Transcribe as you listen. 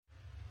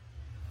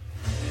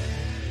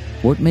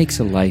What makes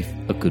a life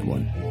a good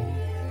one?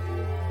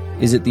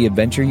 Is it the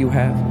adventure you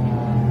have?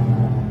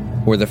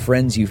 Or the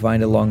friends you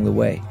find along the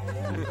way?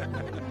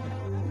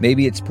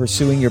 Maybe it's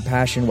pursuing your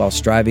passion while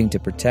striving to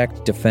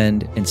protect,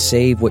 defend, and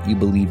save what you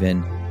believe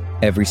in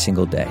every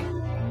single day.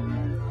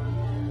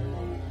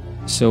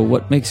 So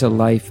what makes a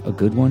life a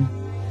good one?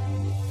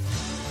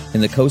 In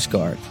the Coast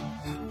Guard,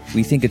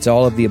 we think it's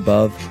all of the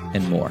above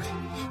and more.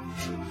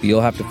 But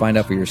you'll have to find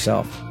out for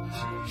yourself.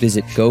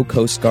 Visit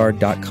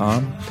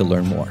gocoastguard.com to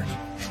learn more.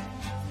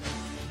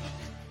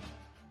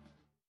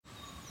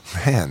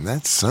 Man,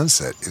 that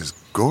sunset is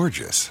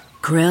gorgeous.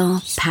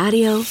 Grill,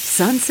 patio,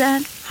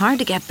 sunset. Hard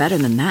to get better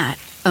than that.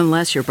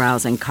 Unless you're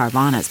browsing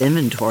Carvana's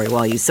inventory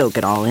while you soak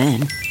it all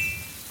in.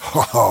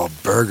 Oh,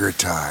 burger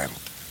time.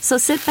 So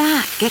sit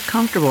back, get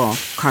comfortable.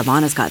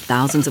 Carvana's got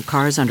thousands of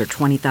cars under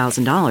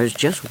 $20,000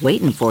 just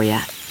waiting for you.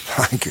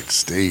 I could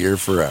stay here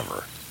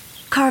forever.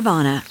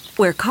 Carvana,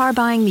 where car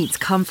buying meets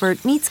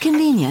comfort meets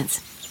convenience.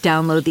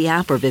 Download the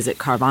app or visit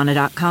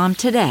Carvana.com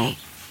today.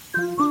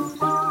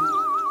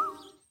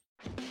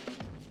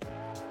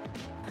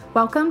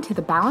 Welcome to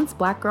the Balanced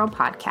Black Girl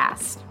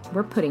podcast.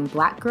 We're putting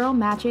Black girl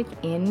magic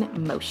in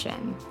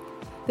motion.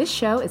 This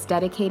show is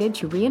dedicated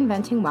to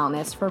reinventing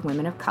wellness for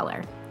women of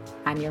color.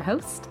 I'm your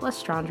host,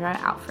 Lestrandra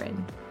Alfred.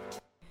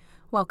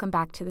 Welcome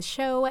back to the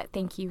show.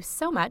 Thank you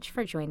so much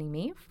for joining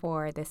me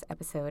for this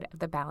episode of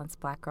the Balanced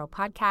Black Girl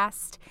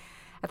podcast.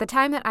 At the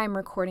time that I'm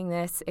recording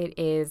this, it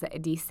is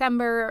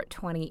December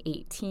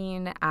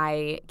 2018.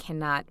 I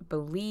cannot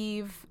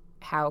believe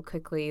how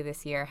quickly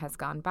this year has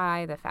gone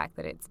by. The fact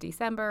that it's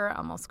December,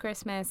 almost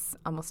Christmas,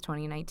 almost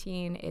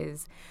 2019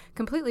 is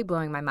completely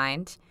blowing my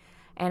mind.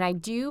 And I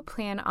do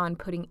plan on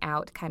putting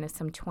out kind of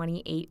some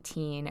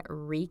 2018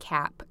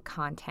 recap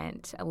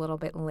content a little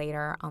bit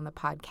later on the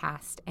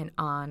podcast and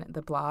on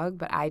the blog.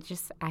 But I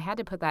had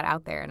to put that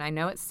out there. And I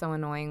know it's so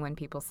annoying when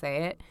people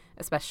say it,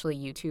 especially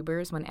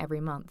YouTubers, when every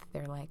month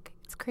they're like,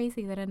 it's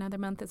crazy that another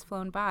month has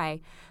flown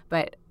by.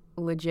 But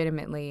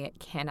legitimately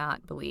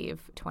cannot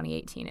believe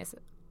 2018 is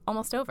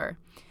almost over.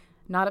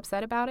 Not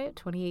upset about it.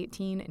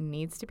 2018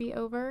 needs to be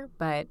over,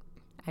 but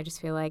I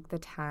just feel like the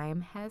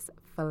time has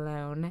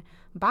flown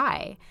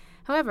by.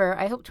 However,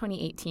 I hope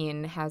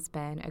 2018 has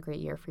been a great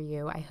year for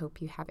you. I hope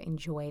you have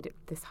enjoyed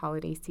this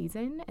holiday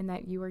season and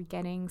that you are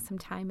getting some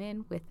time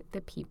in with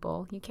the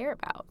people you care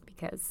about,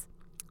 because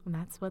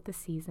that's what the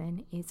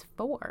season is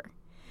for.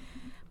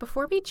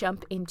 Before we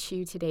jump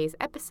into today's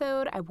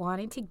episode, I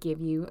wanted to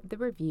give you the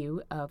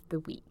review of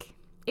the week.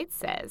 It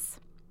says,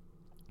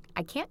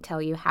 I can't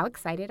tell you how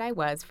excited I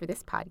was for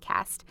this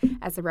podcast,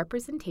 as the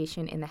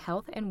representation in the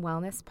health and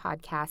wellness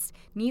podcast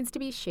needs to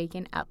be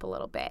shaken up a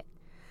little bit.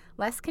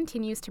 Les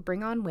continues to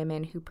bring on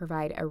women who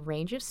provide a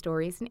range of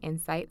stories and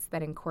insights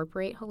that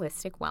incorporate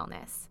holistic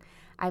wellness.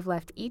 I've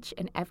left each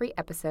and every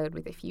episode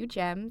with a few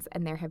gems,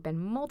 and there have been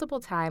multiple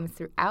times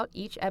throughout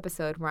each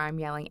episode where I'm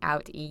yelling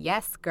out,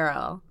 "Yes,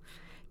 girl!"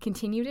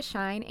 Continue to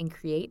shine and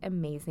create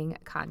amazing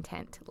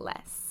content,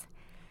 Les.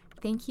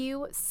 Thank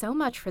you so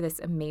much for this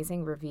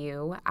amazing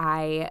review.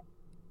 I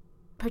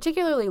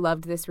particularly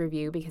loved this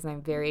review because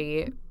I'm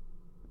very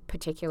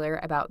particular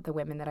about the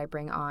women that I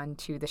bring on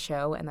to the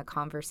show and the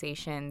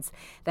conversations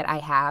that I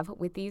have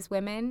with these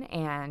women,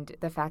 and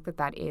the fact that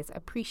that is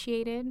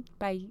appreciated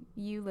by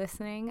you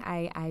listening.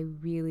 I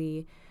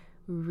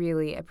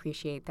really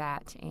appreciate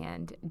that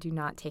and do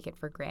not take it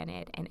for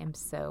granted, and am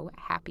so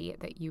happy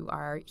that you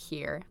are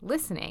here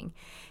listening.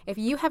 If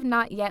you have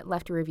not yet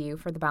left a review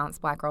for the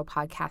Balanced Black Girl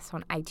podcast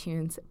on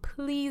iTunes,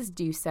 please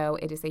do so.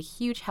 It is a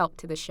huge help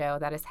to the show.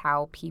 That is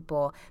how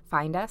people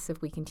find us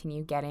if we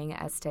continue getting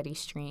a steady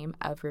stream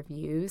of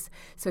reviews.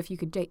 So if you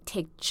could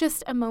take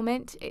just a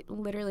moment, it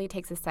literally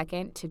takes a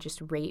second to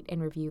just rate and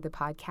review the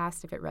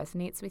podcast if it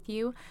resonates with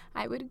you,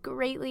 I would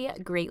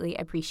greatly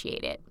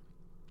appreciate it.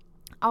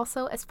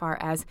 Also, as far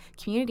as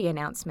community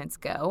announcements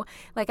go,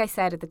 like I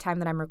said, at the time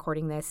that I'm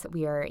recording this,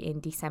 we are in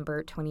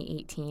December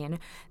 2018.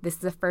 This is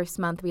the first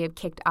month we have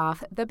kicked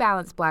off the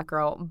Balanced Black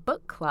Girl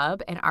Book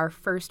Club, and our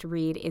first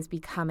read is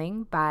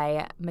Becoming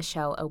by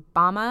Michelle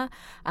Obama.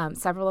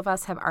 Several of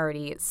us have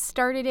already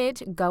started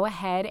it. Go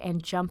ahead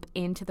and jump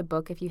into the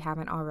book if you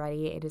haven't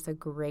already. It is a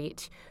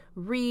great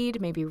read.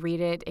 Maybe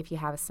read it if you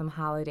have some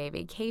holiday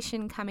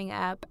vacation coming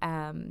up.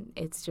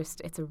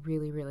 It's a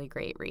really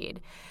great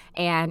read.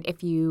 And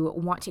if you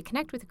want to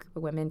connect with a group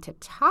of women to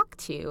talk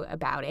to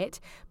about it,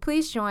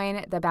 please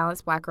join the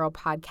Balanced Black Girl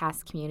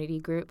Podcast community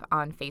group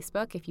on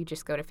Facebook. If you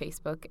just go to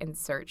Facebook and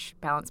search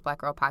Balanced Black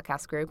Girl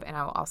Podcast group, and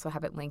I will also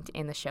have it linked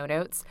in the show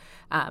notes,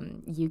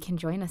 you can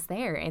join us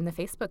there in the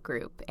Facebook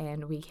group,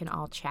 and we can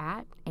all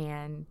chat,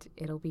 and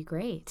it'll be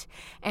great.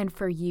 And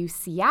for you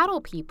Seattle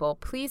people,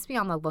 please be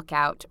on the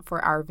lookout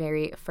for our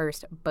very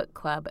first book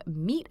club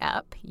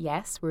meetup.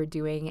 Yes, we're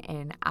doing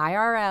an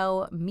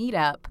IRL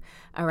meetup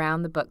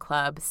around the book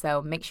club,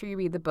 so make sure you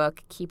read the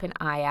book. Keep an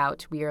eye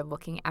out. We are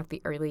looking at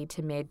the early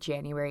to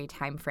mid-January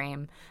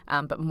timeframe,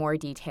 but more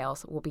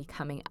details will be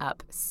coming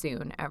up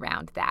soon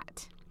around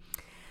that.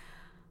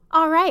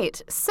 All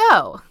right,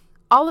 so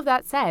all of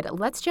that said,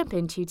 let's jump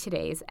into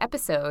today's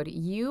episode.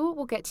 You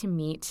will get to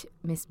meet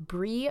Miss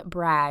Bree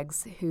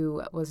Braggs,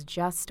 who was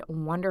just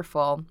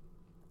wonderful.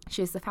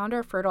 She is the founder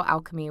of Fertile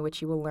Alchemy,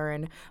 which you will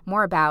learn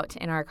more about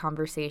in our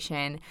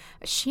conversation.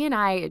 She and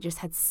I just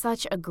had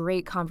such a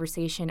great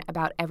conversation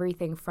about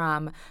everything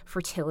from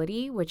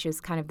fertility, which is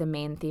kind of the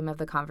main theme of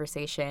the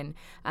conversation,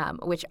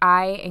 which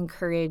I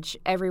encourage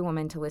every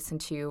woman to listen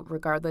to,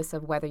 regardless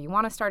of whether you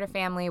want to start a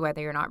family,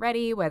 whether you're not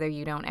ready, whether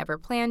you don't ever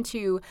plan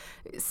to,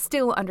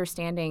 still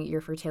understanding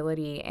your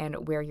fertility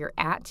and where you're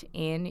at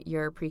in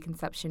your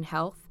preconception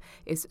health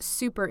is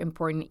super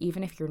important.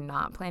 Even if you're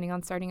not planning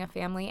on starting a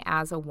family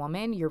as a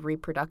woman, your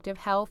reproductive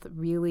health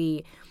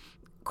really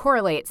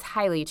correlates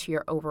highly to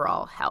your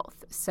overall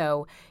health.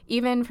 So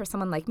even for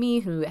someone like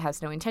me who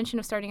has no intention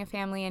of starting a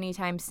family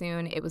anytime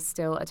soon, it was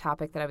still a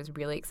topic that I was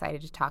really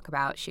excited to talk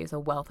about. She has a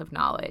wealth of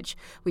knowledge.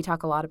 We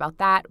talk a lot about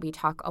that. We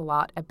talk a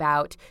lot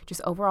about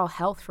just overall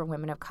health for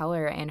women of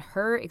color and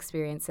her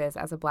experiences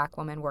as a Black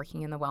woman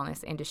working in the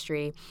wellness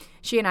industry.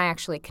 She and I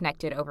actually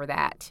connected over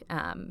that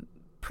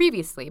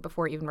previously,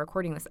 before even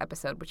recording this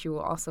episode, which you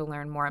will also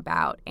learn more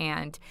about.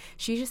 And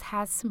she just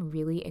has some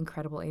really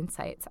incredible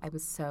insights. I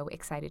was so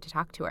excited to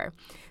talk to her.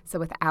 So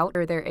without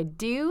further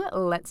ado,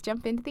 let's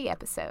jump into the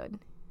episode.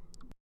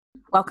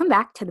 Welcome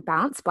back to the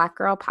Balanced Black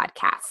Girl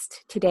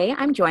podcast. Today,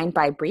 I'm joined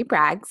by Bree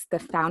Braggs, the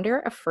founder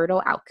of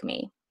Fertile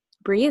Alchemy.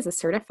 Bree is a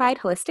certified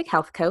holistic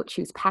health coach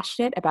who's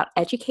passionate about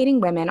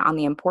educating women on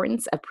the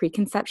importance of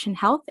preconception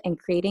health and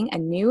creating a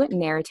new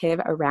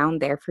narrative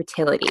around their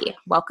fertility.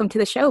 Welcome to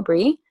the show,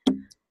 Bree.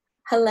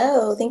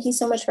 Hello. Thank you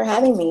so much for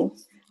having me.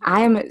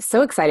 I am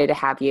so excited to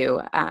have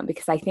you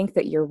because I think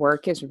that your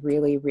work is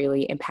really,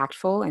 really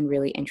impactful and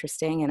really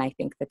interesting. And I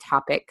think the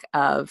topic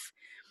of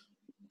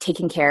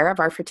taking care of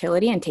our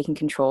fertility and taking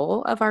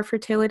control of our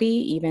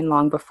fertility, even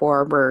long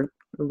before we're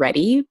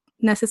ready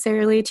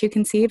necessarily to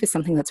conceive, is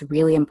something that's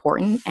really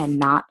important and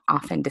not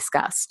often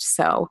discussed.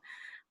 So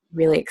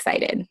really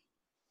excited.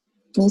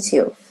 Me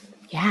too.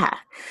 Yeah.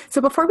 So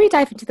before we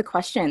dive into the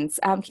questions,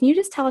 can you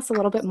just tell us a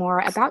little bit more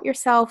about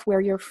yourself, where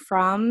you're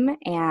from,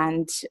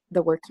 and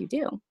the work you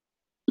do?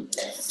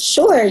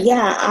 Sure.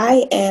 Yeah,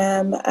 I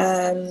am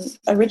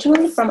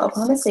originally from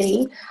Oklahoma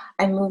City.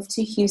 I moved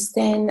to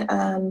Houston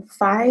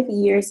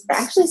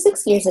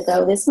 6 years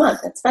ago this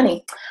month. That's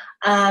funny.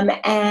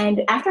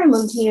 And after I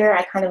moved here,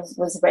 I kind of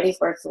was ready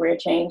for a career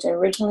change. I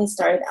originally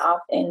started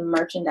off in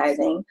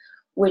merchandising,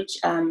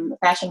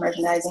 fashion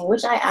merchandising,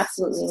 which I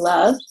absolutely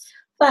loved.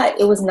 But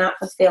it was not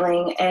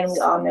fulfilling, and we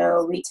all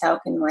know retail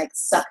can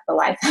suck the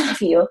life out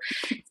of you.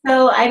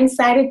 So I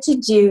decided to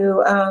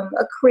do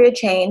a career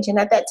change, and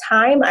at that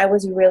time I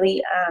was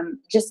really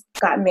just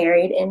got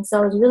married, and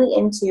so I was really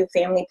into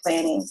family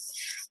planning.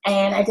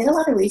 And I did a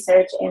lot of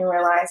research and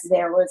realized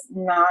there was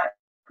not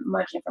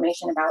much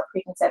information about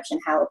preconception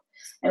health,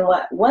 and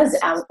what was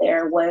out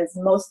there was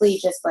mostly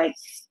just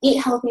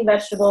eat healthy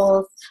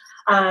vegetables,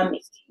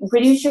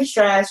 reduce your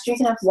stress, drink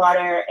enough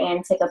water,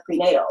 and take a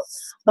prenatal.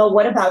 But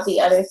what about the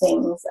other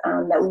things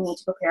that we need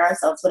to prepare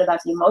ourselves? What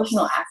about the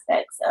emotional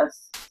aspects of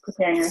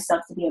preparing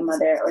ourselves to be a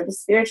mother, or the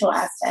spiritual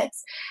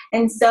aspects?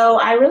 And so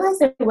I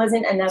realized there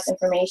wasn't enough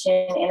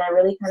information, and I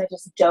really kind of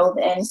just dove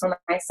in for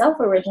myself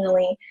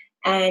originally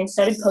and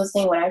started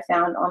posting what I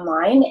found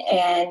online.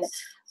 And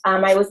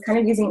I was kind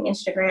of using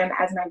Instagram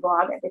as my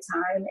blog at the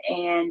time,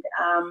 and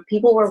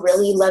people were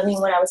really loving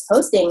what I was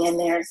posting, and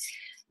they're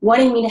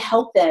wanting me to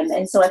help them.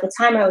 And so at the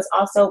time I was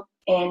also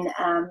in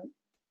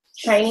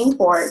training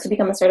to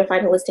become a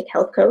certified holistic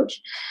health coach.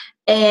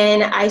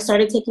 And I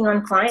started taking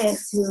on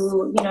clients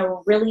who,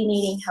 really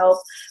needing help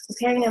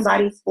preparing their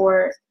bodies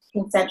for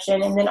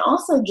conception. And then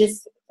also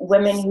just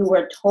women who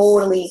were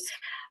totally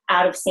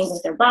out of sync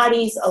with their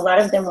bodies. A lot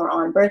of them were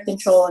on birth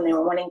control, and they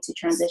were wanting to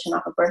transition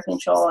off of birth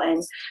control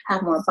and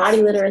have more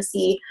body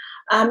literacy.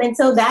 And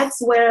so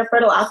that's where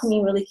Fertile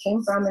Alchemy really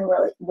came from, and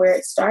really where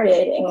it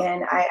started.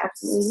 And I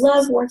absolutely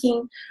love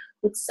working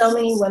with so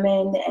many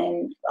women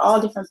and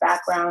all different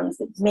backgrounds,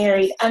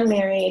 married,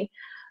 unmarried,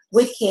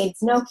 with kids,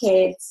 no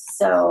kids.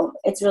 So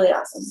it's really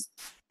awesome.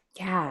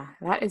 Yeah,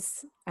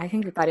 I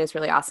think that is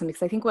really awesome,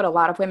 because I think what a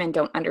lot of women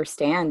don't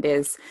understand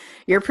is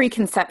your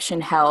preconception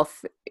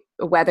health,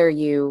 whether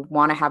you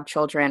want to have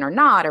children or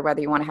not, or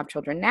whether you want to have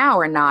children now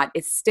or not,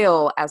 is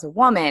still, as a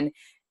woman,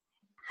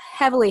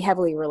 heavily,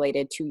 heavily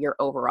related to your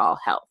overall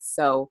health.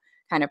 So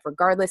kind of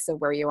regardless of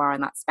where you are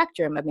on that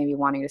spectrum of maybe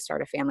wanting to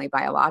start a family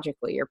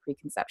biologically, your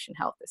preconception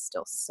health is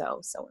still so,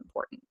 so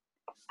important.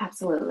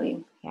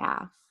 Absolutely.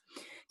 Yeah.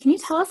 Can you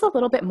tell us a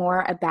little bit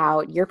more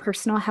about your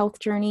personal health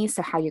journey?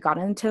 So how you got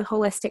into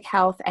holistic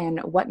health and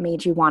what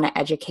made you want to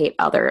educate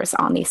others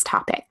on these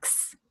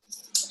topics?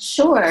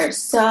 Sure.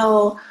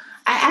 So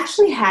I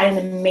actually had an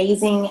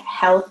amazing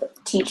health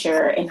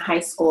teacher in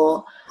high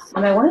school.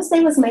 I want to say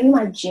it was maybe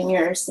my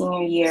junior or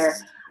senior year.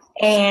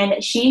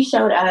 And she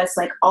showed us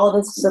all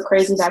the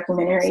crazy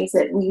documentaries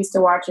that we used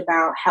to watch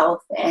about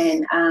health.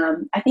 And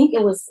I think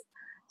it was,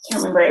 I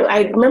can't remember.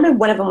 I remember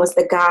one of them was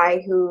the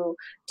guy who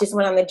just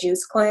went on the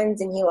juice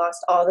cleanse and he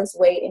lost all this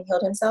weight and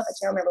healed himself. I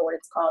can't remember what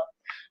it's called.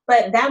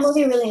 But that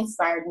movie really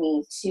inspired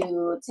me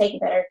to take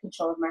better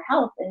control of my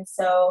health. And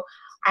so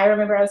I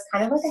remember I was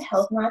kind of like a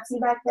health Nazi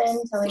back then,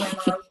 telling my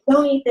mom,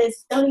 don't eat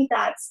this, don't eat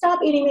that, stop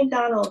eating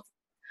McDonald's.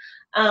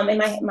 And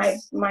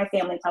my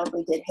family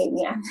probably did hate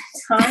me at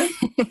the time,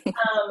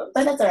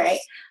 but that's all right,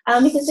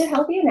 because they're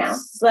healthier now.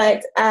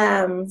 But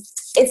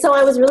and so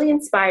I was really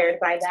inspired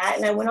by that,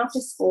 and I went off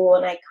to school,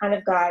 and I kind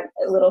of got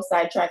a little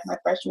sidetracked my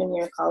freshman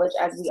year of college,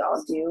 as we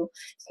all do,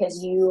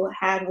 because you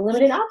have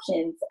limited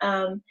options.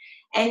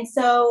 And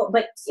so,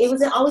 but it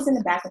was always in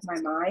the back of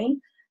my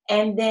mind.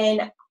 And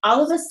then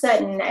all of a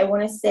sudden, I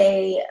want to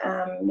say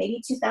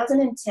maybe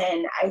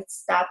 2010, I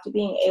stopped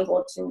being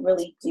able to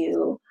really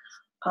do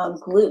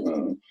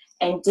gluten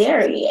and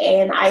dairy.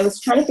 And I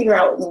was trying to figure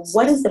out,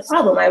 what is the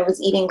problem? I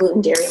was eating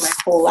gluten, dairy my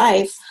whole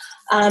life.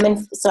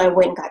 And so I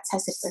went and got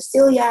tested for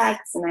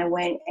celiacs, and I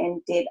went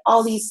and did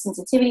all these food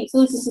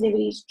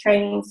sensitivity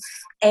trainings.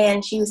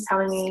 And she was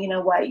telling me, you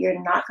know what,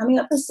 you're not coming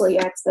up for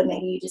celiacs, but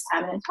maybe you just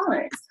have an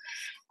intolerance.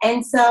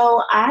 And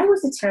so I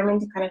was determined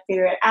to kind of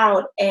figure it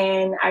out.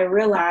 And I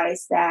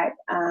realized that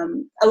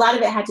a lot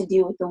of it had to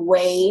do with the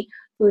way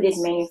food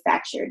is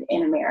manufactured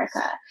in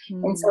America.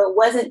 And so it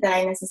wasn't that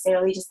I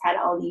necessarily just had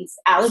all these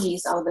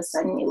allergies all of a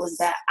sudden. It was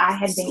that I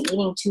had been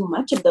eating too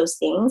much of those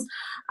things.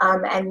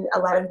 And a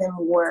lot of them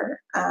were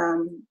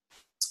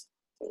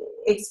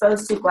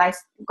exposed to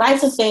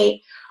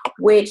glyphosate,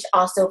 which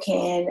also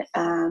can,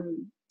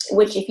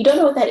 which, if you don't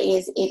know what that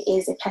is, it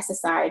is a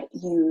pesticide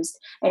used,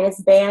 and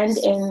it's banned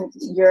in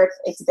Europe.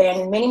 It's banned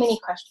in many, many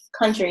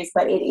countries,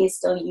 but it is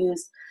still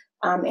used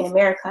in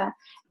America.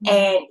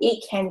 And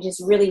it can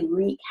just really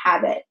wreak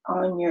havoc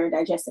on your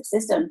digestive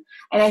system.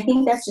 And I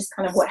think that's just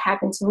kind of what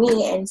happened to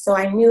me. And so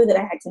I knew that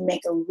I had to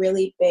make a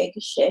really big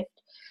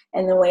shift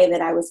in the way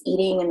that I was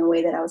eating and the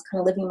way that I was kind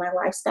of living my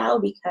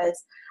lifestyle,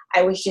 because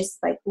I was just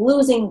like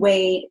losing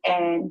weight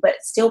but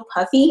still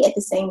puffy at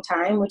the same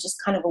time, which is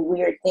kind of a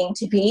weird thing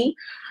to be.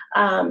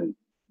 And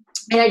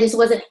I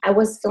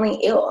was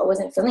feeling ill. I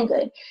wasn't feeling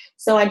good.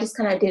 So I just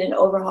kind of did an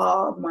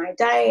overhaul of my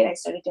diet. I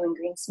started doing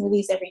green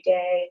smoothies every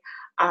day.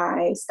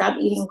 I stopped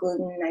eating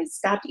gluten. I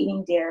stopped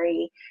eating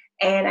dairy.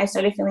 And I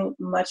started feeling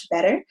much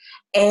better.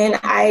 And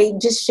I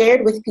just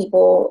shared with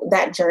people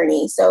that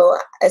journey. So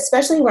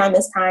especially around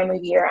this time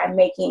of year, I'm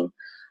making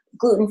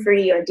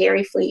gluten-free or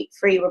dairy-free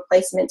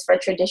replacements for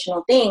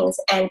traditional things.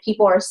 And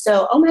people are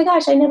so, oh my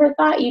gosh, I never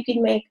thought you could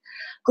make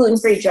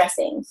gluten-free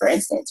dressing, for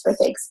instance, for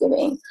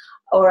Thanksgiving,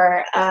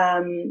 or,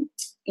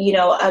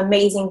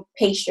 amazing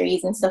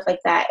pastries and stuff like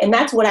that. And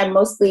that's what I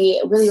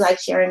mostly really like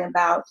sharing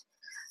about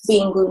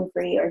being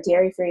gluten-free or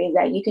dairy-free, is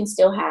that you can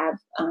still have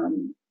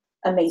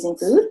amazing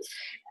food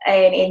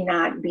and it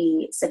not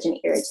be such an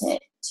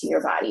irritant to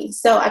your body.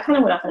 So I kind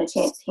of went off on a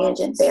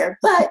tangent there,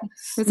 but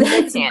it's a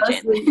good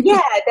tangent.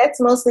 That's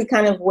mostly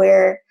kind of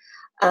where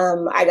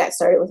I got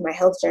started with my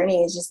health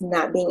journey, is just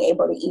not being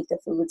able to eat the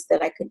foods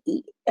that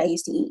I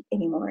used to eat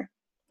anymore.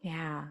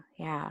 Yeah.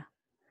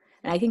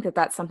 And I think that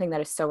that's something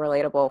that is so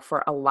relatable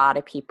for a lot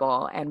of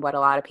people. And what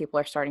a lot of people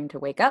are starting to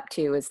wake up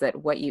to is that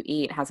what you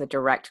eat has a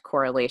direct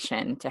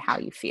correlation to how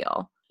you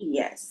feel.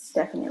 Yes,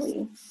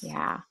 definitely.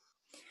 Yeah.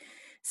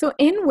 So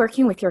in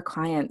working with your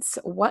clients,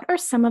 what are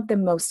some of the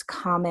most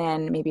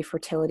common, maybe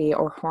fertility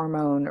or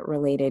hormone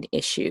related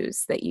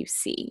issues that you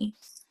see?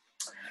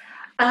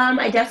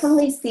 I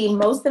definitely see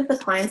most of the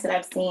clients that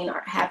I've seen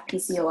have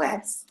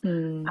PCOS,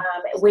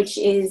 which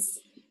is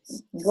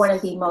one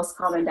of the most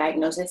common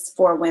diagnoses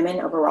for women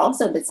overall.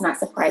 So it's not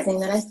surprising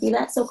that I see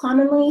that so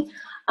commonly.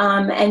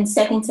 And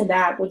second to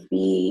that would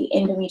be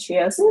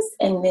endometriosis,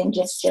 and then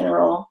just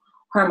general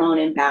hormone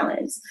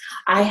imbalance.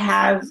 I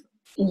have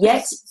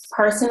yet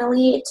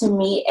personally to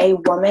meet a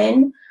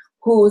woman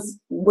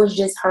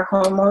her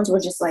hormones were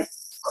just like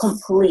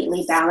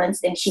completely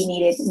balanced and she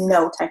needed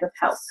no type of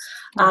help.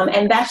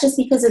 And that's just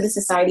because of the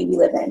society we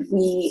live in.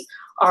 We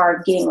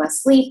are getting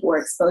less sleep. We're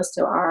exposed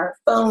to our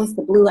phones,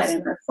 the blue light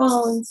in our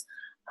phones.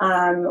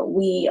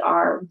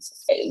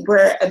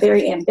 We're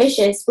very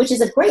ambitious, which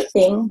is a great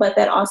thing, but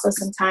that also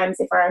sometimes,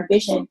 if our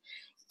ambition,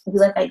 we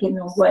let that get in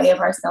the way of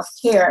our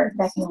self-care,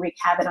 that can wreak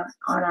havoc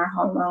on our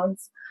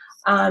hormones.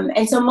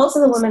 And so most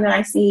of the women that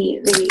I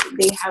see,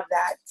 they have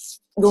that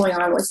going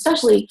on,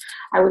 especially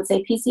I would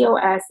say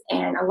PCOS,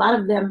 and a lot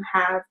of them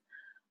are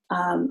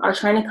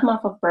trying to come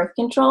off of birth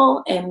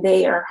control, and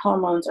their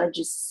hormones are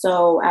just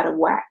so out of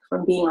whack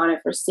from being on it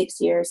for 6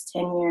 years,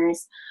 10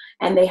 years,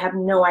 and they have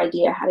no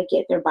idea how to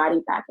get their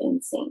body back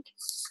in sync.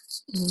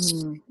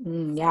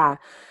 Yeah.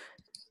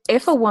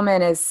 If a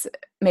woman is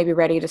maybe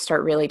ready to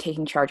start really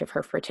taking charge of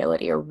her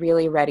fertility, or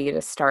really ready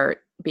to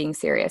start being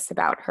serious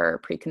about her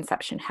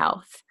preconception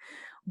health,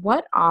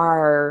 what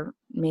are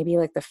maybe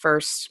like the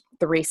first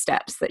 3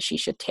 steps that she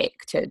should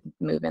take to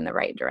move in the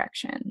right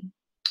direction?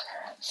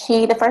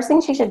 The first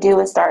thing she should do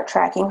is start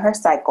tracking her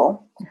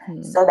cycle,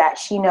 so that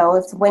she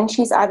knows when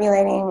she's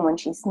ovulating, when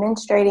she's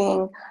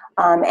menstruating,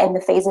 and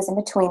the phases in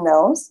between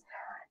those.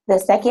 The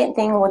second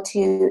thing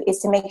is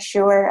to make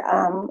sure,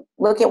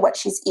 look at what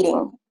she's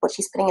eating, what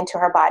she's putting into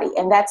her body.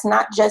 And that's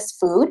not just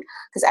food,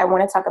 because I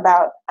want to talk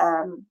about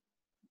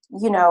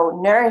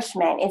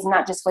nourishment is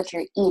not just what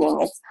you're eating.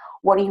 It's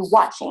what are you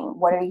watching?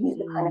 What are you,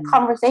 the kind of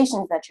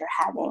conversations that you're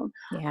having?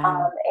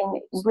 Yeah.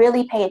 And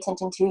really pay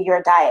attention to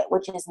your diet,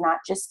 which is not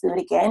just food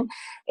again,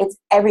 it's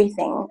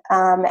everything.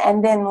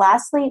 And then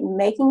lastly,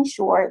 making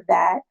sure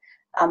that,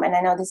 and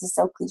I know this is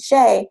so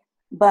cliche,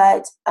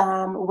 but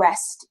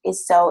rest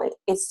is so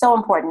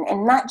important,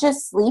 and not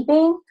just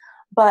sleeping,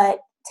 but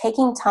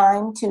taking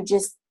time to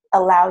just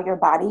allow your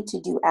body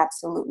to do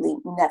absolutely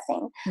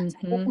nothing. So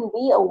you can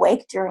be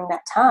awake during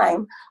that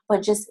time,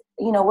 but just,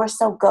 we're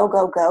so go,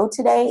 go, go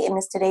today in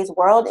today's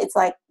world. It's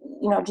like,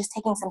 just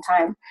taking some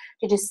time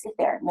to just sit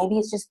there. Maybe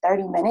it's just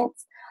 30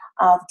 minutes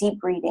of deep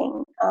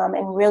breathing,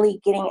 and really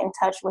getting in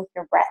touch with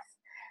your breath.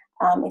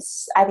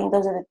 I think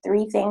those are the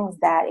three things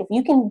that if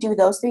you can do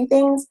those three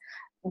things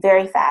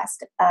very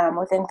fast,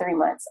 within 3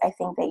 months, I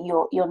think that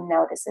you'll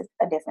notice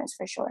a difference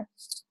for sure.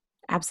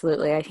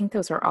 Absolutely. I think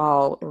those are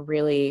all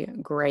really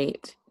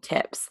great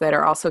tips that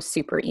are also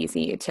super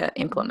easy to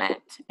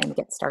implement and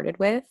get started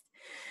with.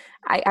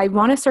 I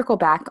want to circle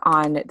back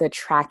on the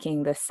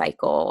tracking the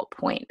cycle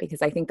point,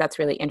 because I think that's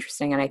really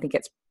interesting. And I think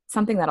it's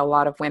something that a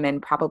lot of women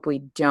probably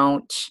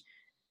don't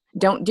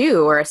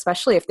do, or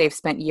especially if they've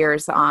spent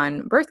years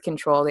on birth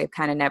control, they've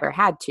kind of never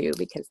had to,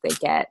 because they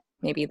get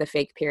maybe the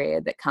fake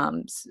period that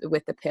comes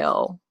with the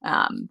pill,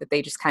 that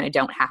they just kind of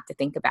don't have to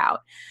think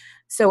about.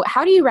 So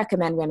how do you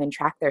recommend women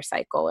track their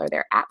cycle? Are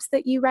there apps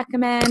that you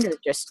recommend, or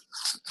just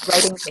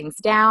writing things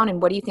down?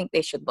 And what do you think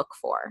they should look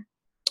for?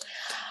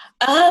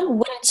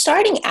 When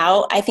starting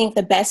out, I think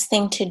the best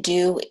thing to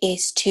do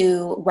is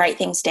to write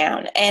things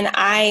down. And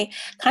I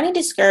kind of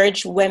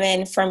discourage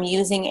women from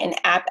using an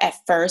app at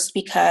first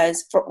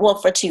because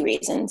for two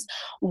reasons.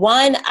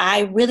 One,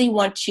 I really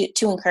want you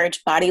to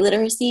encourage body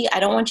literacy. I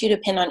don't want you to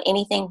depend on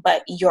anything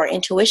but your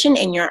intuition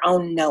and your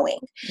own knowing.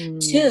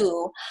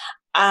 Two,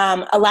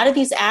 a lot of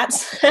these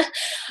apps,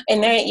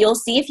 and there you'll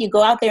see if you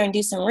go out there and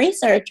do some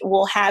research,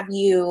 will have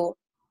you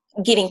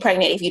getting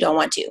pregnant if you don't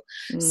want to.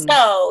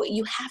 So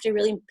you have to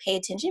really pay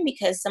attention,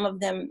 because some of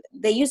them,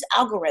 they use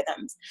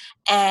algorithms.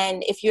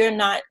 And if you're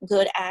not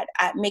good at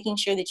making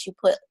sure that you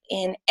put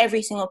in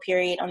every single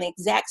period on the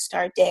exact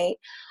start date,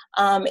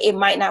 it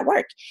might not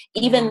work.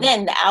 Even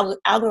then, the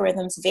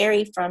algorithms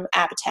vary from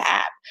app to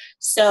app.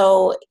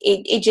 So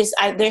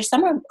there's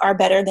some are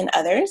better than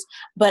others,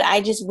 but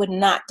I just would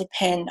not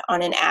depend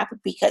on an app,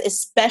 because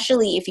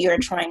especially if you're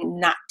trying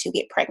not to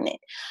get pregnant.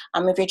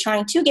 If you're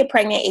trying to get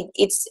pregnant,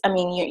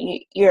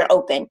 you're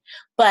open.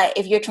 But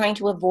if you're trying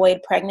to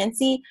avoid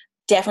pregnancy,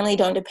 definitely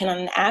don't depend on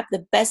an app.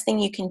 The best thing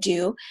you can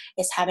do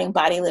is having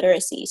body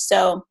literacy.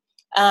 So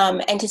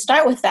and to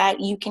start with that,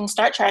 you can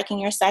start tracking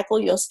your cycle.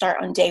 You'll start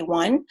on day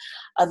one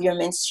of your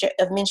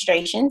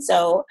menstruation.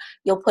 So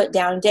you'll put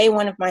down day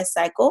one of my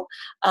cycle.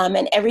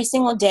 And every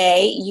single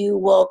day you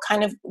will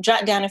kind of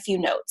jot down a few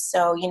notes.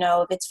 So,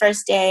 if it's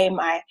first day,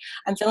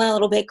 I'm feeling a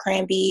little bit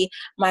crampy,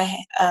 my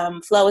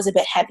flow is a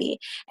bit heavy.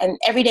 And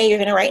every day you're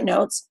going to write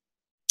notes.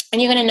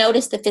 And you're going to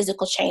notice the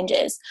physical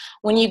changes.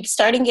 When you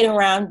start getting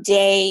around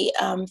day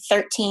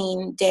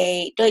 13,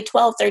 day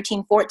 12,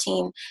 13,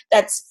 14,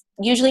 that's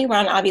usually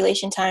around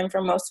ovulation time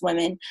for most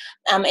women.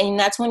 And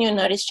that's when you'll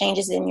notice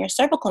changes in your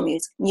cervical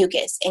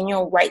mucus, and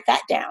you'll write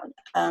that down.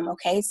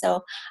 Okay,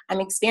 so I'm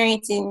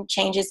experiencing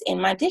changes in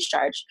my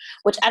discharge,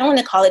 which I don't want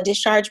to call it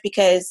discharge,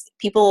 because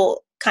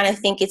people kind of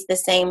think it's the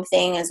same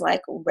thing as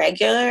like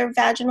regular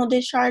vaginal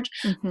discharge,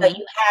 but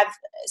you have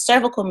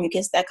cervical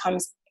mucus that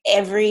comes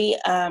every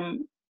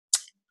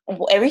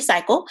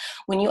cycle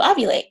when you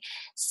ovulate.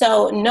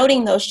 So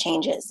noting those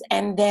changes.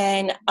 And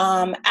then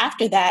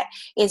after that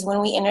is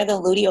when we enter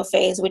the luteal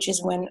phase, which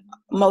is when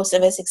most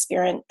of us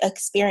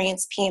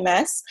experience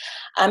PMS.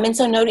 And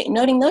so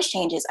noting those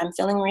changes. I'm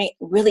feeling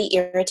really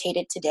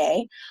irritated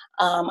today.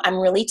 I'm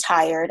really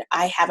tired.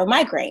 I have a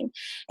migraine.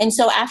 And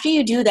so after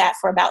you do that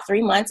for about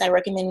 3 months, I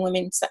recommend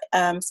women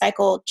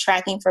cycle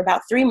tracking for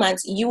about 3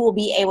 months. You will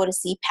be able to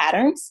see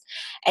patterns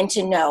and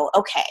to know,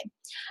 okay,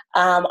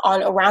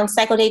 on around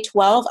cycle day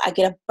 12, I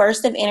get a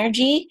burst of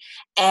energy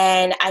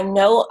and I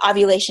know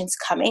ovulation's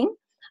coming.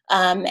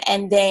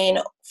 And then,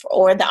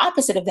 or the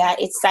opposite of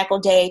that, it's cycle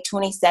day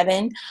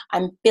 27.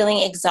 I'm feeling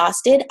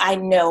exhausted. I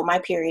know my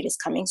period is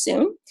coming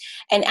soon.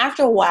 And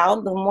after a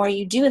while, the more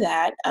you do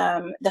that,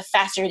 the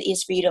faster it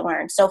is for you to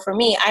learn. So for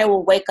me, I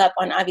will wake up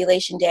on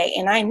ovulation day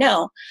and I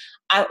know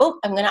I'm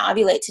going to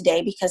ovulate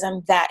today, because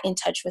I'm that in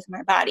touch with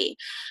my body.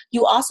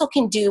 You also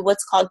can do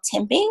what's called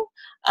temping,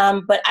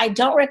 but I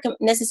don't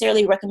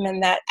necessarily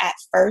recommend that at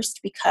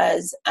first,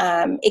 because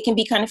it can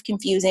be kind of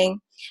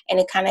confusing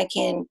and it kind of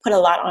can put a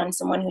lot on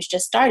someone who's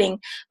just starting.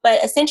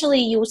 But essentially,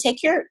 you will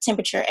take your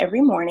temperature every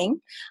morning,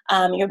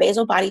 your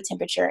basal body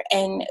temperature,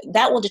 and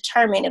that will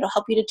it'll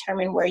help you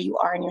determine where you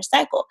are in your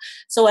cycle.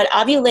 So at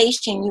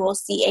ovulation, you will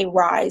see a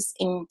rise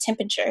in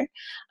temperature.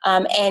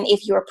 And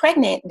if you're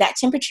pregnant, that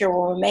temperature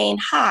will remain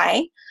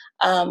high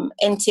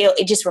until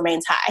it just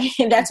remains high.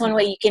 And that's one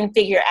way you can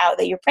figure out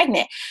that you're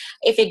pregnant.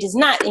 If it does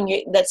not, then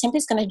the temp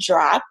is going to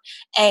drop,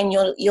 and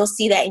you'll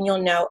see that, and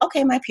you'll know,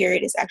 okay, my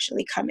period is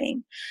actually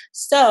coming.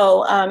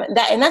 So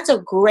that's a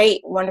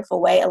great,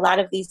 wonderful way. A lot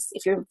of these,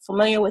 if you're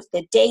familiar with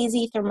the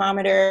Daisy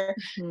thermometer,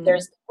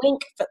 there's the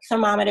Wink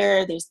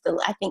thermometer, there's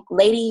I think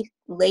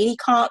Lady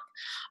Comp.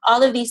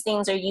 All of these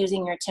things are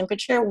using your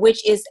temperature,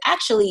 which is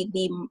actually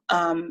the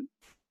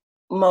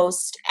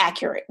most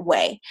accurate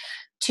way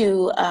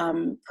to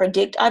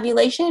predict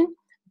ovulation.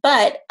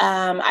 But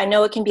I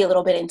know it can be a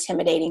little bit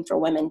intimidating for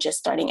women just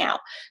starting out.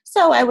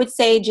 So I would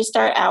say just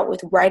start out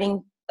with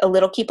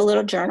keep a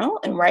little journal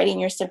and writing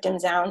your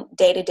symptoms down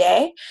day to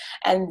day.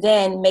 And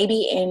then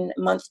maybe in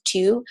month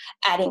 2,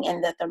 adding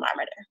in the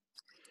thermometer.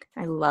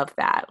 I love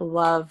that.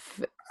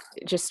 Love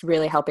just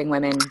really helping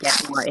women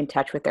get more in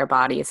touch with their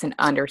bodies and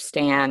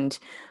understand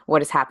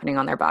what is happening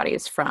on their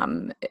bodies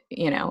from,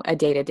 a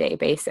day-to-day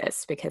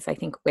basis, because I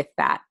think with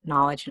that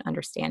knowledge and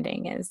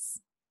understanding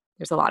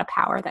there's a lot of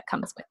power that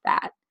comes with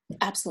that.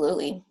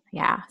 Absolutely.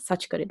 Yeah.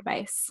 Such good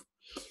advice.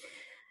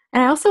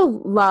 And I also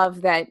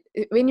love that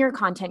in your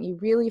content, you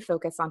really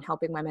focus on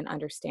helping women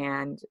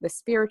understand the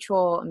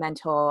spiritual,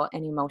 mental,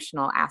 and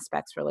emotional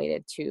aspects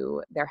related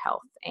to their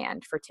health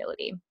and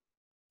fertility,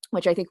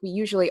 which I think we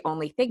usually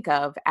only think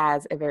of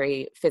as a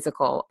very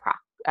physical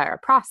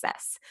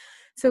process.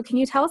 So can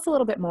you tell us a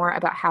little bit more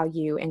about how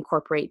you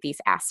incorporate these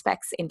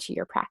aspects into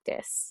your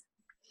practice?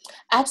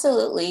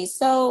 Absolutely.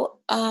 So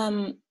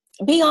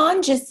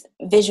beyond just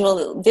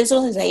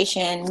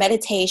visualization,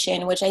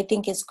 meditation, which I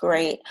think is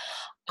great,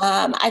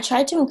 I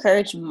try to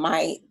encourage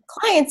my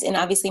clients and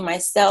obviously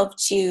myself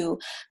to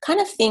kind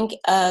of think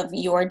of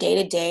your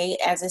day-to-day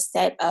as a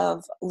set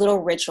of little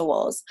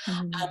rituals.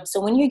 So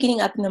when you're getting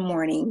up in the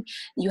morning,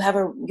 you have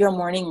your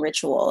morning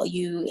ritual.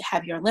 You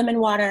have your lemon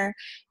water,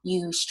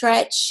 you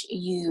stretch,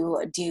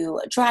 you do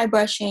dry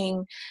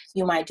brushing,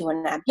 you might do a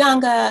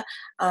Abhyanga,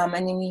 and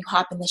then you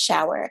hop in the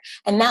shower.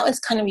 And that was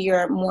kind of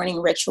your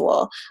morning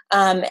ritual.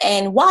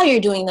 And while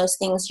you're doing those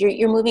things,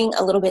 you're moving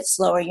a little bit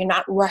slower. You're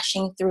not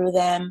rushing through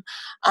them,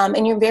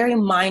 and you're very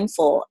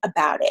mindful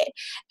about it.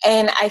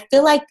 And I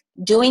feel like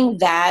doing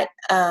that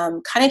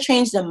kind of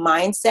changed the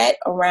mindset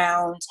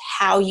around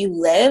how you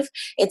live.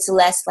 It's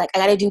less like, I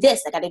got to do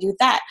this, I got to do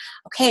that.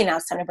 Okay, now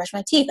it's time to brush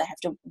my teeth. I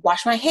have to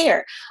wash my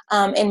hair.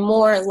 And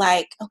more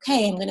like,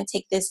 okay, I'm going to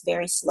take this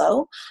very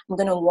slow. I'm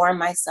going to warm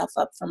myself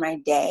up for my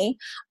day.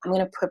 I'm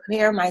going to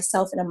prepare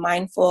myself in a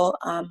mindful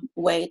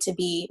way to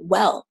be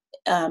well.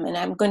 And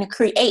I'm going to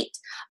create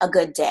a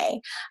good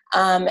day.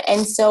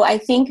 And so I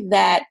think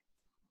that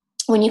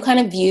when you kind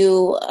of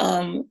view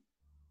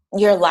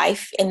your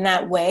life in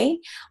that way,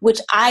 which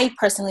I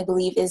personally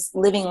believe is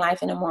living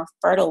life in a more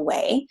fertile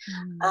way,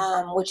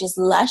 which is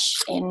lush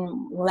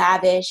and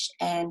lavish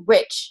and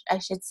rich, I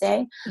should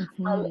say.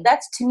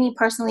 That's, to me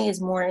personally, is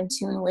more in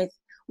tune with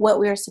what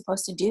we're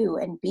supposed to do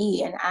and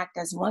be and act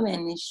as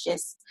women. It's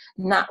just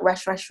not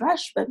rush,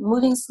 but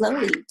moving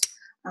slowly,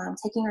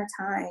 taking our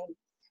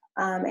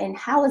time. And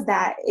how is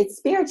that? It's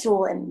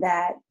spiritual in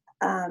that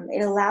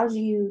it allows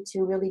you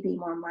to really be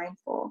more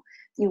mindful.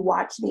 You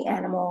watch the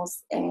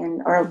animals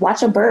or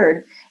watch a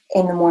bird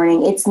in the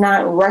morning. It's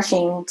not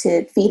rushing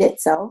to feed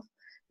itself.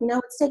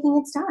 It's taking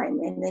its time,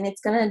 and then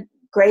it's going to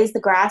graze the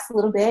grass a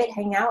little bit,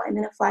 hang out, and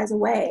then it flies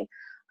away.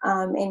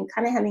 And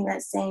kind of having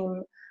that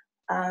same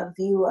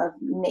view of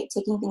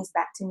taking things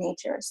back to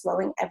nature,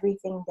 slowing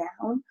everything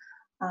down,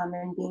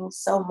 and being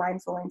so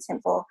mindful and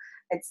intentful.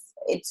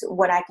 It's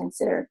what I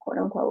consider, quote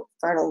unquote,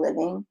 fertile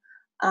living.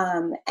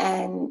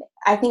 And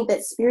I think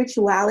that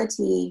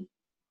spirituality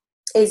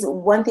is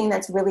one thing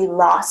that's really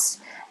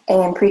lost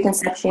in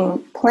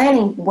preconception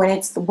planning, when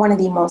it's one of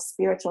the most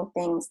spiritual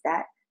things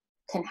that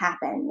can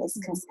happen is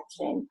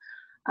conception.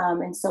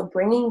 And so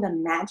bringing the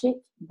magic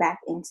back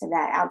into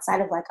that,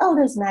 outside of like, oh,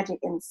 there's magic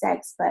in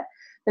sex, but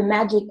the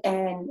magic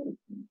and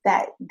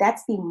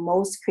that's the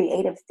most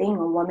creative thing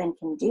a woman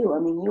can do. I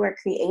mean, you are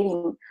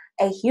creating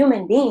a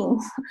human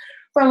being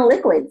from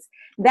liquids.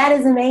 That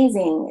is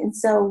amazing. And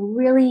so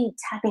really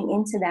tapping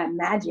into that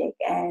magic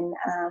and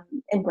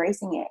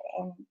embracing it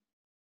and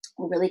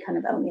really kind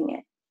of owning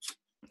it.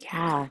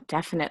 Yeah,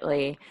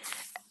 definitely.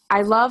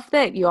 I love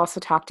that you also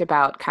talked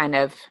about kind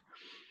of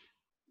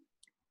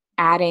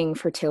adding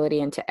fertility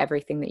into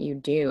everything that you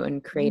do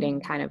and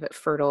creating kind of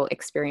fertile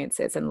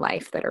experiences in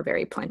life that are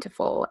very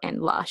plentiful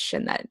and lush,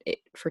 and that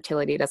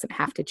fertility doesn't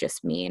have to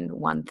just mean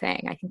one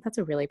thing. I think that's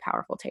a really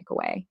powerful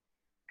takeaway.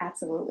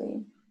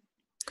 Absolutely.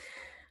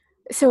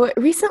 So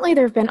recently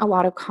there have been a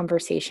lot of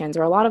conversations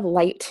or a lot of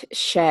light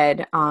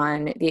shed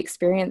on the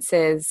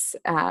experiences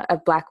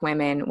of Black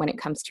women when it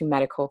comes to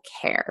medical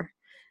care.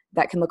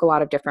 That can look a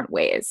lot of different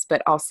ways,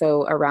 but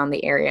also around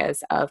the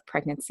areas of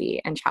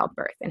pregnancy and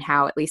childbirth, and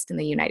how, at least in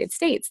the United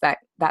States, that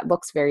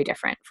looks very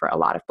different for a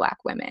lot of Black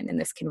women.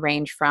 And this can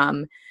range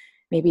from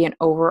maybe an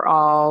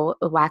overall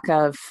lack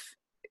of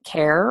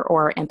care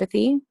or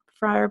empathy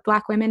for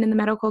Black women in the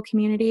medical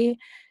community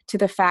to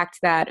the fact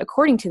that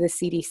according to the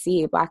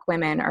CDC, Black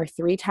women are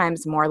 3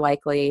 times more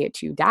likely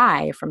to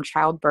die from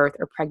childbirth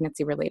or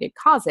pregnancy-related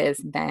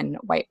causes than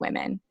white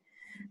women.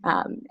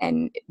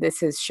 And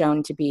this is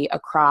shown to be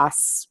across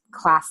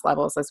class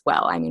levels as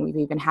well. I mean, we've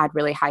even had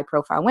really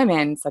high-profile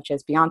women such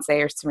as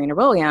Beyonce or Serena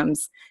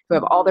Williams who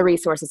have all the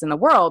resources in the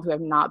world who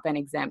have not been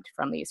exempt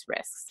from these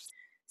risks.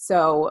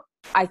 So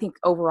I think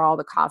overall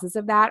the causes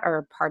of that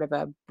are part of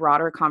a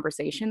broader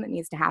conversation that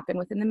needs to happen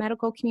within the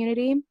medical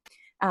community.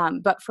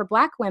 But for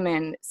Black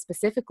women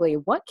specifically,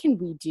 what can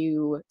we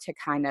do to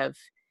kind of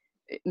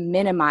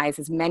minimize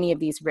as many of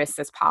these risks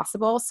as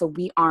possible so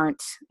we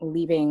aren't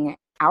leaving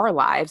our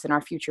lives and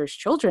our future's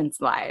children's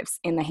lives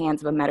in the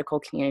hands of a medical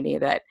community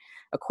that,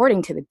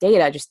 according to the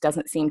data, just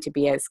doesn't seem to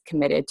be as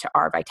committed to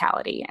our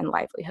vitality and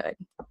livelihood?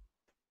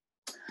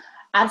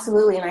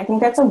 Absolutely. And I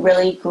think that's a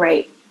really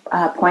great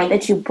point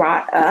that you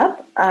brought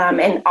up.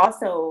 And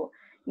also,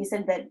 you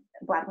said that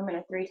Black women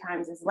are 3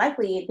 times as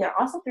likely. They're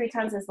also 3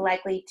 times as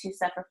likely to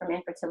suffer from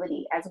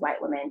infertility as white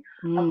women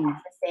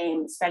across the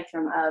same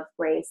spectrum of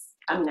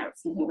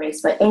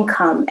but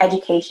income,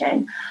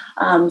 education.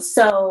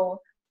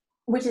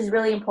 Which is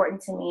really important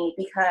to me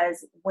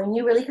because when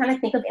you really kind of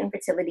think of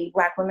infertility,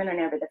 Black women are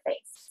never the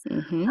face.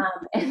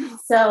 And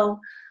so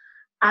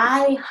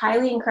I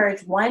highly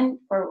encourage, one,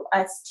 for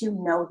us to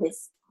know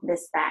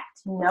this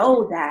fact,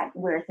 know that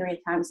we're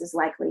 3 times as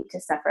likely to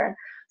suffer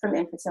from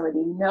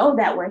infertility, know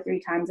that we're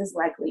 3 times as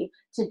likely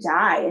to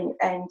die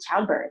in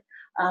childbirth,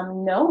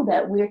 know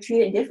that we're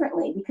treated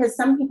differently because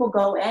some people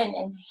go in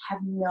and have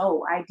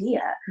no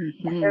idea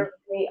that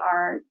they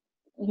are,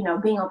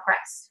 being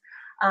oppressed.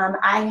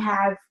 I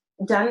have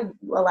done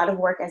a lot of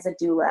work as a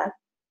doula,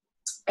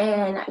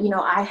 and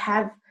I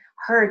have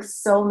heard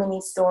so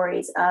many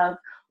stories of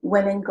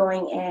women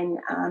going in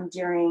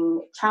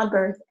during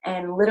childbirth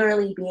and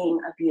literally being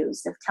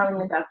abused, of telling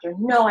the doctor,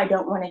 no, I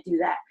don't want to do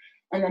that,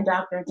 and the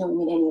doctor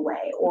doing it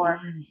anyway, or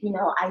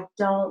I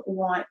don't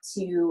want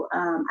to,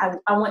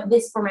 I want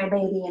this for my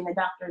baby, and the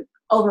doctor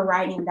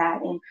overriding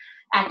that and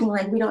acting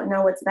like we don't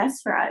know what's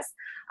best for us.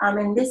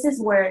 And this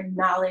is where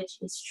knowledge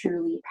is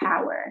truly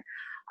power.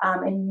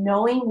 And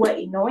knowing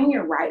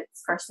your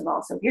rights, first of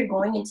all. So if you're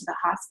going into the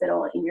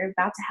hospital and you're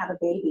about to have a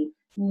baby,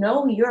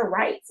 know your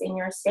rights in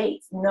your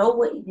states. Know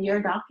what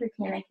your doctor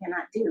can and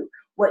cannot do,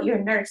 what your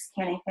nurse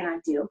can and cannot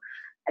do.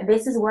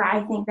 This is where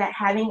I think that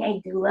having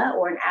a doula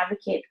or an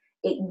advocate,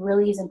 it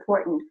really is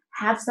important.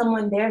 Have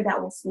someone there that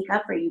will speak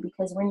up for you,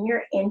 because when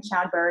you're in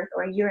childbirth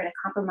or you're in a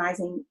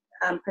compromising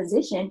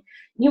position,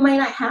 you may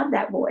not have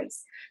that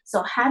voice.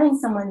 So having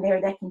someone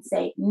there that can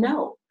say,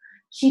 no,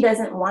 she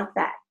doesn't want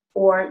that.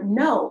 Or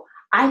no,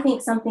 I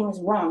think something is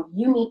wrong.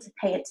 You need to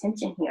pay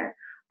attention here.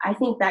 I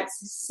think that's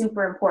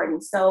super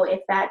important. So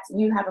if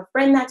you have a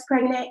friend that's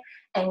pregnant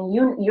and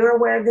you're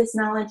aware of this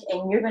knowledge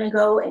and you're going to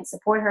go and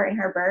support her in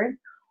her birth,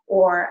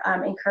 or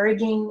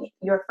encouraging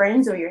your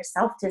friends or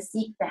yourself to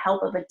seek the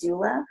help of a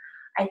doula,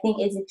 I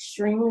think is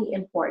extremely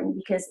important,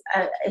 because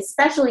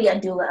especially a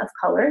doula of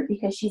color,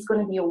 because she's going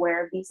to be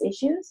aware of these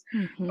issues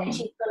and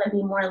she's going to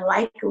be more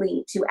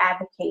likely to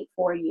advocate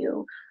for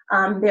you.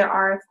 There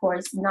are, of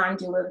course,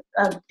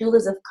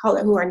 doulas of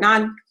color who are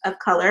non of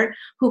color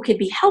who could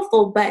be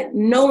helpful, but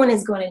no one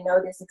is going to know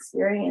this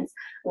experience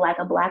like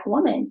a Black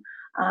woman.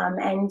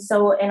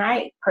 And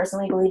I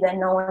personally believe that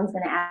no one's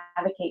going to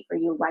advocate for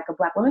you like a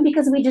Black woman,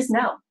 because we just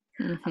know.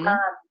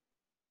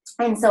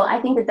 And so I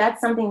think that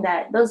that's something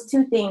that those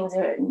two things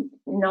are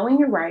knowing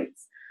your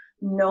rights,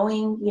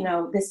 knowing,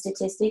 the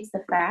statistics,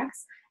 the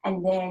facts,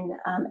 and then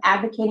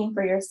advocating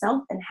for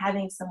yourself and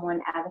having someone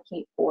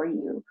advocate for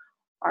you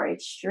are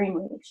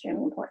extremely,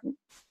 extremely important.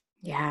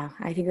 Yeah,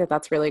 I think that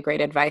that's really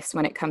great advice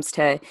when it comes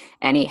to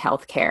any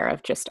healthcare,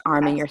 of just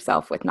arming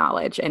yourself with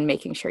knowledge and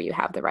making sure you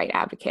have the right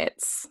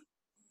advocates.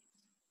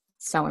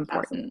 So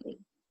important. Absolutely.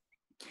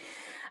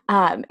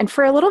 And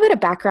for a little bit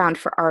of background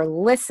for our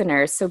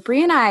listeners, so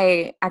Bree and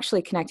I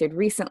actually connected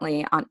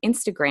recently on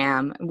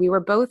Instagram. We were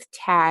both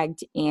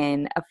tagged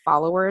in a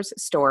follower's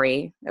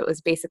story that was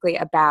basically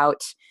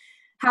about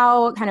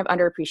how kind of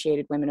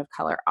underappreciated women of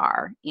color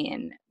are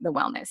in the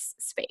wellness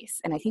space.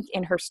 And I think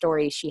in her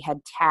story, she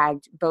had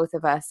tagged both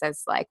of us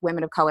as like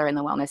women of color in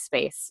the wellness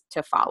space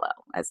to follow,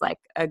 as like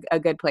a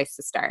good place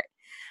to start,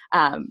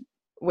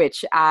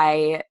 which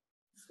I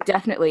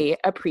definitely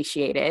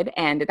appreciated.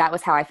 And that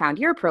was how I found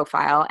your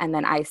profile. And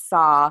then I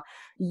saw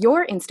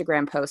your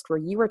Instagram post where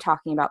you were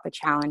talking about the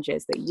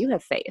challenges that you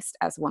have faced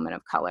as a woman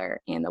of color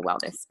in the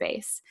wellness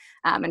space.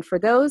 And for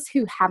those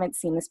who haven't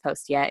seen this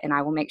post yet, and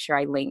I will make sure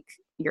I link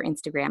your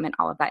Instagram and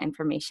all of that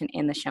information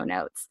in the show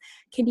notes,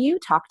 can you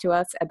talk to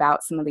us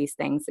about some of these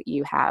things that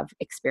you have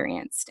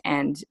experienced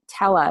and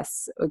tell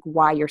us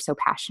why you're so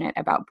passionate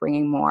about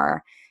bringing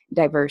more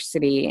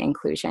diversity,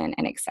 inclusion,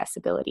 and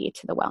accessibility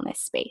to the wellness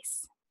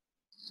space?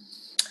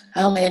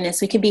 Oh my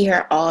goodness, we could be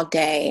here all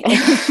day.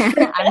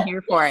 I'm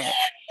here for it.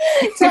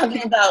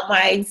 Talking about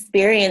my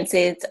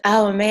experiences.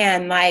 Oh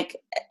man, like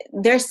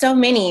there's so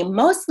many.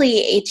 Mostly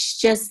it's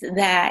just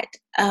that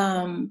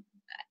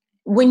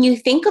when you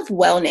think of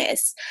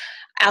wellness,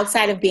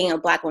 outside of being a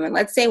Black woman.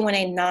 Let's say when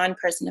a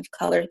non-person of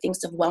color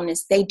thinks of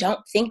wellness, they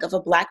don't think of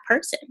a Black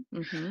person.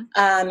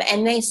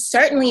 And they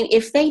certainly,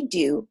 if they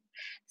do,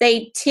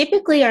 they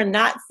typically are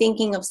not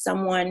thinking of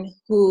someone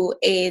who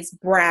is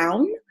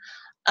brown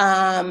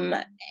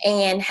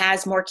and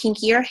has more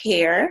kinkier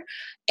hair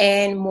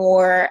and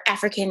more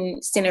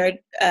African-centered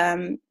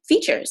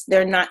features.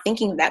 They're not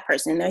thinking of that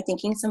person. They're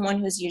thinking someone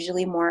who's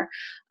usually more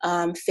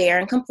fair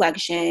in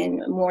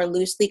complexion, more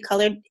loosely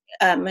colored,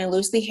 more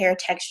loosely hair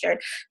textured,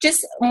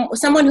 just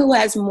someone who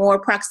has more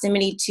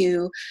proximity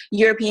to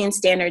European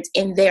standards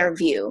in their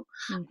view.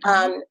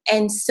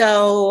 And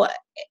so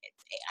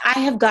I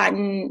have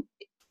gotten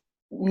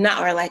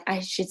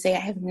I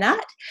have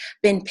not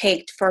been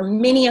picked for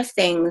many of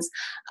things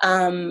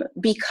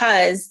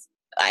because,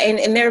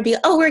 and there would be,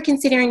 oh, we're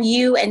considering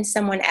you and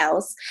someone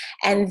else.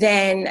 And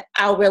then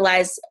I'll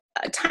realize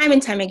time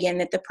and time again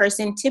that the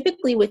person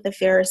typically with the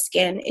fairer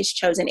skin is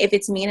chosen if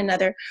it's me and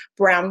another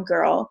brown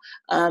girl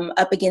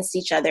up against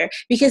each other,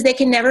 because they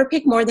can never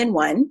pick more than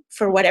one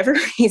for whatever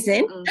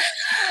reason.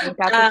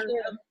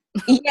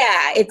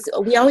 Yeah,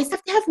 we always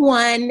have to have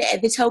one,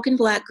 the token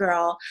Black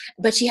girl,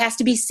 but she has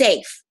to be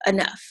safe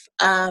enough.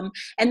 And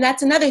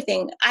that's another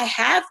thing. I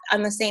have,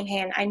 on the same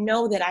hand, I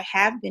know that I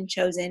have been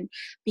chosen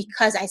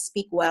because I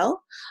speak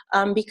well,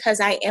 because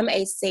I am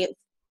a safe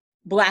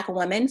Black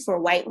woman for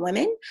white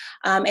women.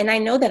 And I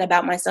know that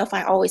about myself.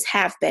 I always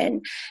have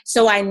been.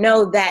 So I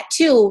know that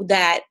too,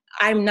 that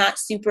I'm not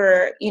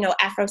super,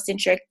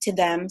 Afrocentric to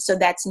them. So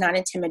that's not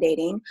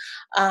intimidating.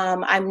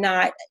 I'm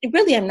not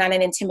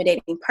an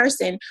intimidating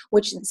person,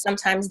 which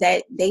sometimes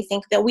that they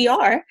think that we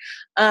are.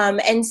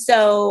 And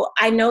so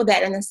I know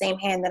that in the same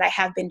hand that I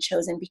have been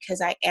chosen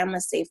because I am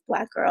a safe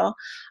Black girl.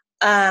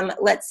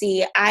 Let's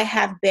see, I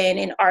have been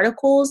in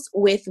articles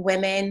with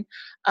women,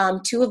 there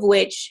are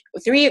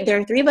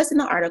 3 of us in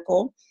the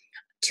article.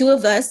 2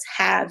 of us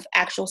have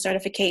actual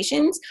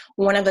certifications.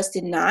 1 of us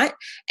did not.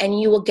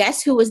 And you will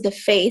guess who was the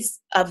face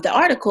of the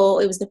article.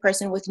 It was the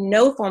person with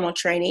no formal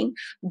training,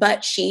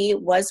 but she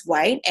was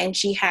white and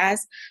she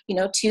has,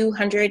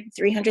 200,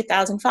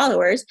 300,000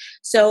 followers.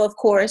 So of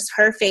course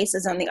her face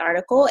is on the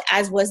article,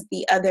 as was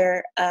the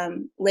other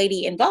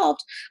lady involved,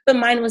 but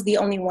mine was the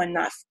only one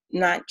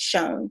not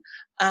shown.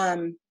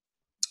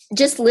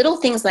 Just little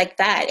things like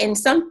that. And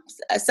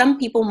some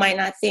people might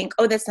not think,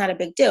 oh, that's not a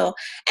big deal.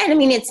 And I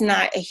mean, it's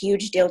not a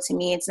huge deal to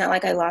me. It's not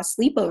like I lost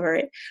sleep over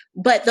it.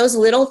 But those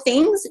little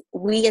things,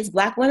 we as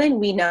Black women,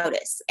 we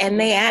notice, and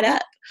they add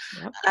up.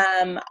 Yep.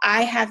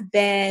 I have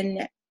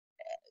been,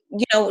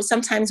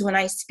 sometimes when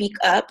I speak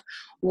up,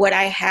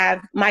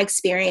 my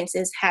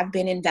experiences have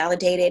been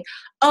invalidated.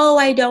 Oh,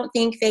 I don't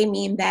think they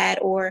mean that.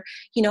 Or,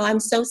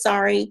 I'm so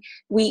sorry.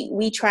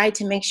 We try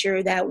to make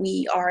sure that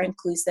we are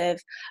inclusive.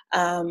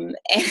 And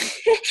it's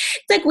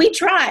like, we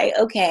try.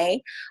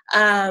 Okay.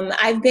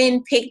 I've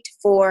been picked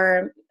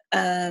for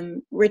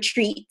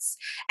retreats.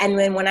 And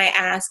then when I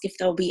ask if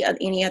there'll be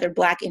any other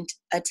Black in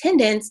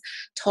attendance,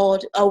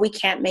 told, oh, we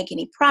can't make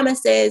any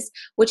promises,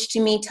 which to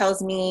me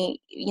tells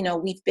me,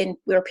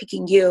 we're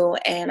picking you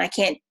and I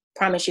can't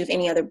promise you if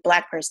any other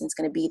Black person's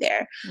going to be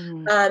there.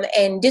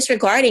 And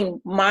disregarding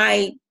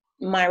my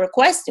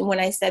request. And when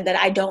I said that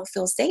I don't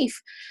feel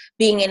safe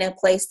being in a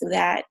place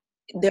that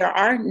there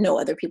are no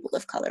other people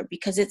of color,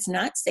 because it's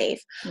not safe.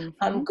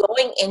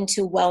 Going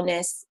into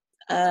wellness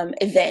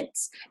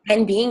events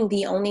and being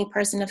the only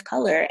person of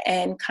color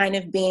and kind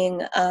of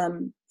being,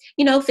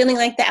 feeling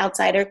like the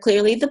outsider,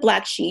 clearly the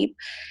Black sheep,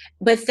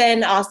 but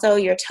then also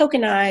you're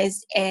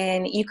tokenized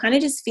and you kind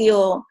of just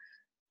feel,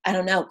 I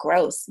don't know,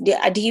 gross.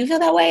 Do you feel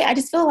that way? I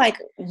just feel like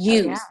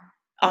used,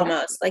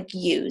 almost like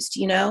used,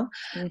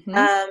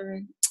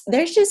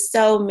 There's just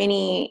so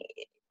many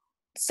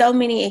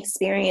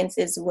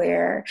experiences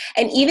where,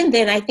 and even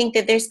then I think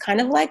that there's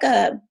kind of like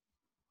a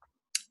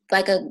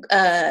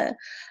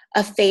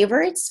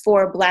favorites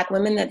for Black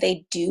women that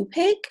they do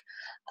pick.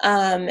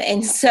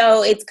 And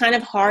so it's kind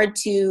of hard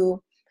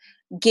to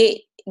get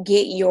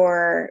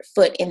your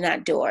foot in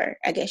that door,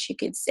 I guess you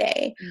could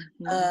say,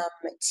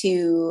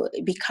 to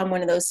become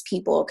one of those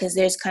people, because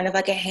there's kind of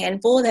like a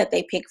handful that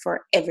they pick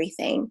for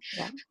everything.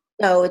 Yeah.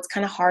 So it's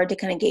kind of hard to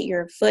kind of get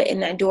your foot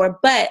in that door.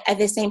 But at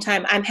the same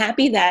time, I'm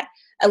happy that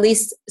at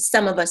least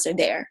some of us are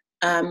there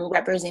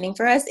representing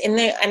for us. And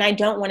I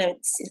don't want to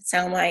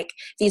sound like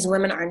these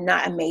women are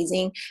not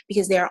amazing,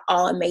 because they are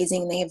all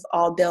amazing. They have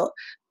all built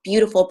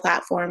beautiful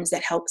platforms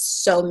that help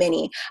so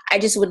many. I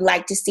just would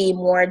like to see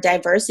more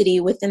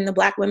diversity within the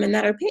Black women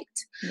that are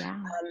picked.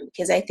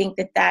 Because I think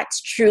that that's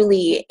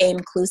truly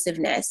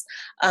inclusiveness.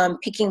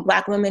 Picking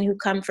Black women who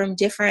come from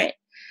different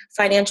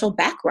financial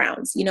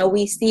backgrounds.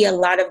 We see a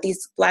lot of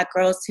these Black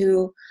girls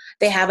who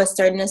they have a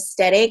certain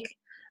aesthetic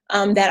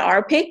that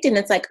are picked, and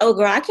it's like, oh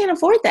girl, I can't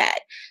afford that.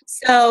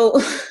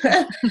 So,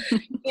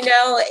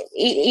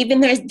 even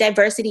there's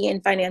diversity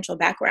in financial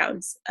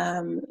backgrounds.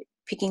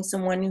 Picking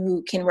someone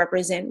who can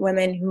represent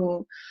women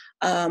who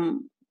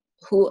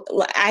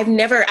I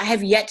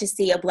have yet to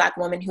see a Black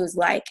woman who's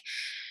like,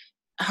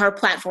 her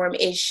platform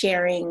is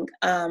sharing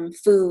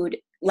food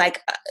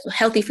like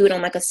healthy food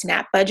on like a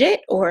SNAP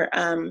budget or,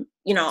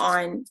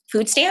 on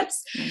food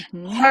stamps,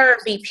 her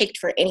be picked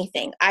for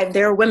anything.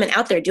 There are women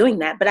out there doing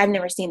that, but I've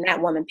never seen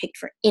that woman picked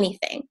for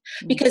anything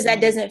because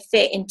that doesn't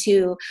fit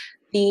into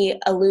the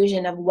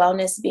illusion of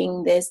wellness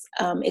being this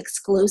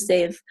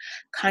exclusive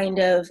kind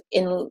of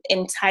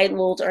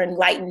entitled or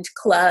enlightened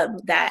club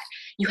that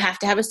you have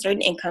to have a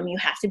certain income. You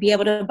have to be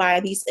able to buy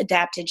these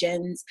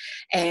adaptogens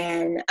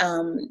and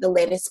the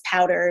latest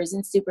powders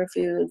and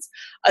superfoods.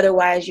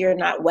 Otherwise, you're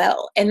not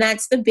well. And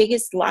that's the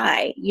biggest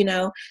lie.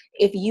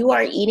 If you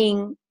are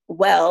eating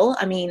well,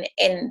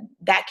 and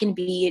that can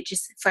be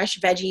just fresh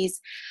veggies,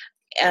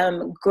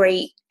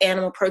 great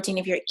animal protein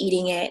if you're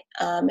eating it,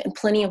 and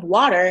plenty of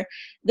water,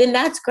 then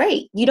that's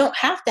great. You don't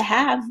have to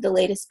have the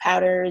latest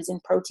powders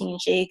and protein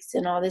shakes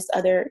and all this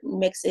other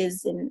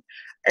mixes and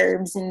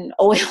herbs and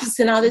oils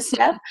and all this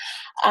stuff.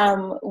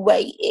 And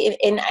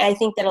I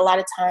think that a lot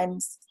of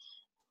times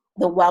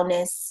the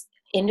wellness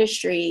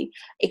industry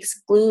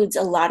excludes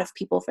a lot of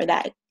people for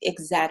that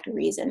exact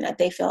reason, that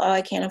they feel,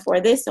 I can't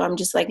afford this, so I'm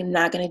just like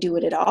not going to do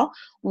it at all,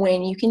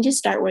 when you can just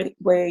start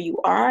where you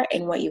are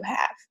and what you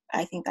have.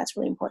 I think that's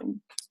really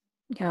important.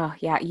 Oh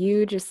yeah,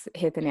 you just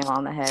hit the nail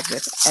on the head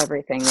with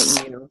everything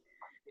that you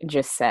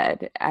just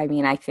said.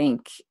 I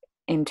think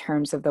in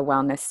terms of the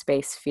wellness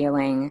space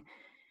feeling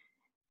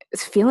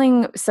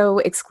so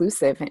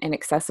exclusive and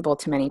inaccessible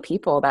to many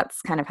people,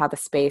 that's kind of how the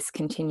space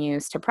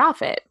continues to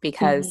profit,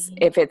 because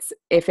if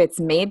it's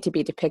made to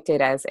be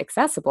depicted as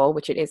accessible,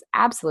 which it is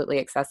absolutely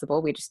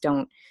accessible, we just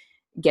don't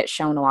get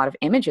shown a lot of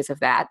images of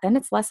that, then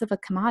it's less of a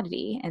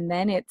commodity, and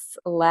then it's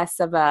less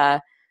of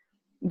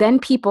then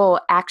people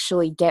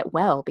actually get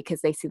well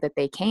because they see that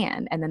they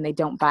can, and then they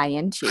don't buy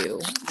into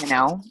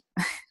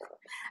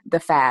the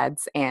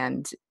fads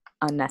and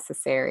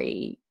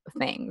unnecessary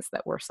things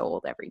that we're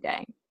sold every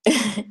day.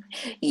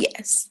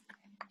 Yes.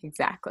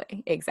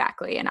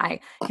 Exactly. And I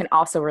can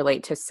also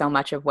relate to so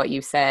much of what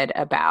you said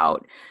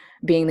about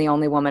being the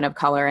only woman of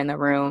color in the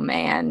room.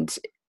 And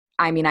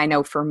I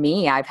know for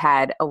me, I've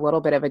had a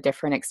little bit of a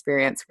different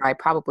experience where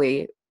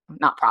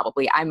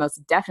I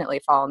most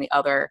definitely fall on the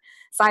other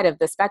side of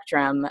the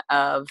spectrum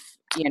of,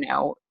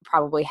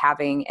 probably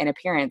having an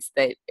appearance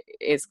that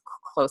is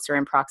closer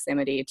in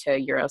proximity to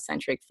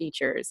Eurocentric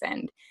features,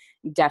 and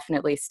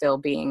definitely still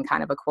being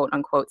kind of a quote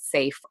unquote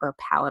safe or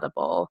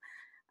palatable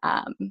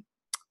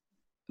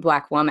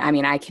Black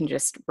woman. I can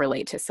just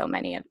relate to so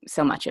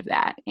much of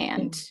that,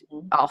 and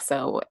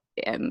also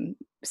am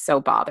so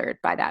bothered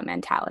by that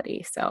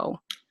mentality. So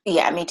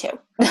yeah, me too.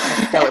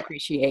 I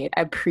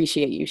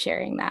appreciate you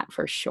sharing that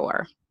for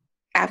sure.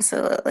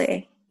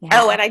 Absolutely. Yeah.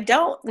 Oh, and I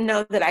don't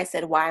know that I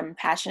said why I'm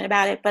passionate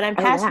about it, but I'm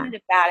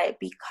passionate about it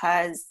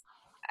because,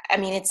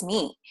 it's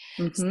me.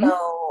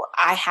 So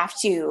I have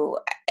to,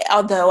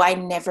 although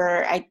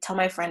I tell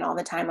my friend all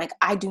the time, like,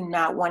 I do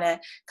not want to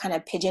kind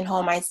of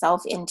pigeonhole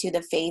myself into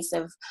the face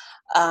of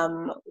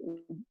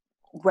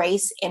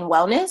race and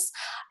wellness.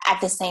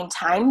 At the same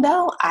time,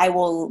 though, I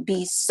will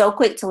be so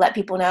quick to let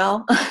people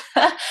know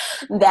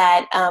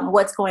that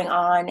what's going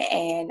on,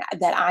 and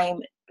that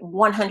I'm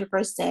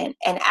 100%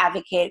 an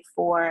advocate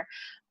for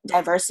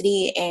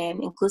diversity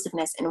and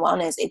inclusiveness and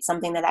wellness. It's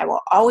something that I will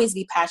always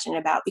be passionate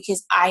about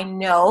because I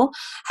know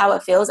how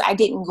it feels. I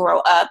didn't grow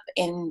up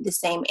in the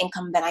same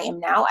income that I am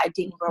now. I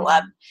didn't grow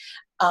up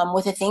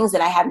with the things that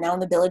I have now,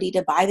 and the ability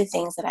to buy the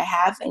things that I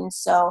have. And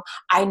so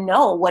I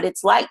know what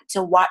it's like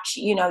to watch,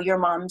 your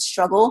mom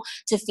struggle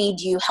to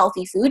feed you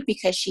healthy food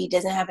because she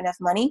doesn't have enough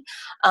money.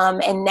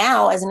 And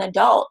now as an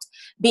adult,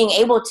 being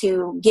able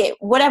to get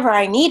whatever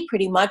I need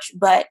pretty much,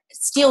 but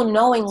still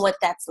knowing what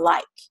that's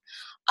like.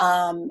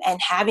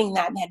 And having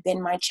that had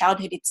been my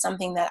childhood. It's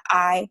something that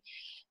I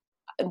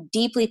am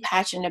deeply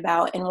passionate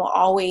about and will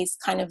always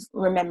kind of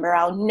remember.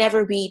 I'll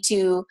never be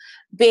too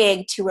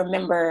big to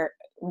remember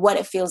what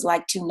it feels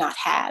like to not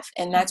have.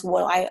 And that's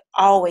what I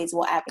always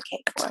will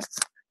advocate for.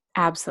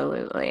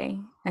 Absolutely.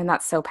 And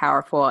that's so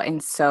powerful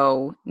and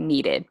so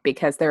needed,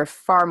 because there are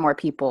far more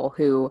people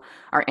who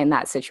are in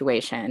that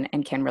situation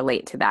and can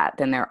relate to that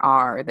than there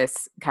are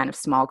this kind of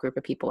small group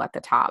of people at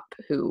the top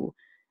who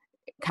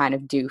kind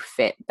of do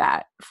fit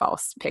that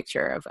false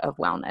picture of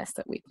wellness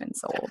that we've been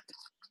sold.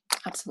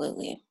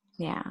 Absolutely.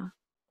 Yeah.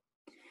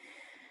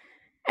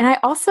 And I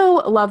also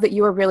love that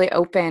you were really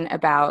open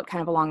about,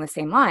 kind of along the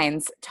same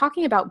lines,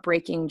 talking about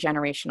breaking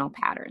generational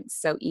patterns.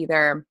 So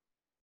either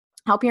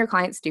helping your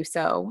clients do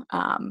so,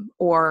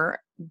 or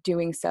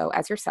doing so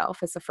as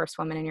yourself, as the first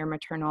woman in your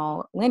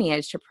maternal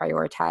lineage to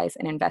prioritize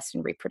and invest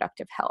in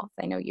reproductive health.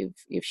 I know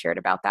you've shared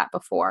about that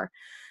before.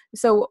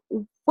 So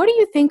what do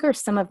you think are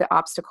some of the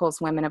obstacles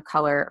women of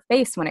color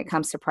face when it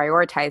comes to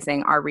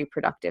prioritizing our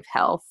reproductive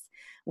health?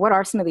 What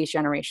are some of these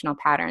generational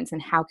patterns,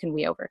 and how can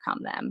we overcome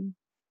them?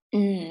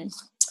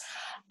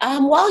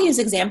 Well, I'll use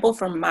example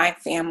from my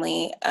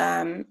family.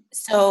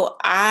 So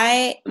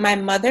my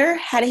mother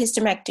had a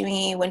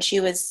hysterectomy when she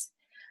was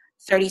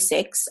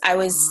 36. I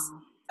was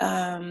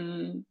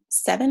 7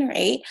 or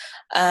 8.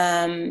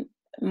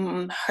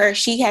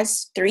 She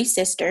has 3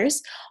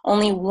 sisters.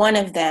 Only one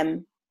of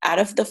them out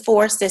of the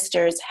 4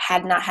 sisters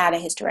had not had a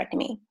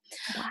hysterectomy,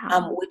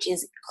 which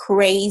is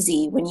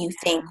crazy when you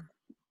think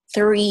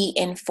 3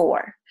 in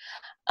 4.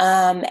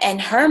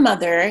 And her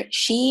mother,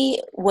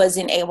 she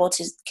wasn't able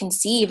to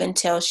conceive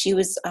until she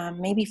was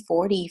maybe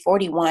 40,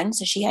 41.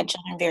 So she had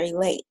children very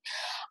late.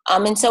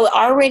 And so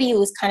already it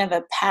was kind of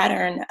a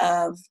pattern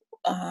of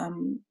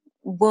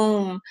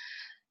womb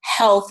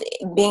health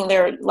being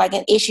there, like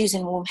issues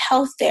in womb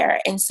health there.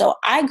 And so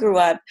I grew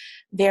up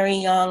very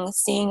young,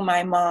 seeing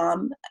my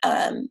mom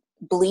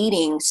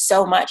bleeding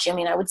so much. I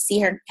mean, I would see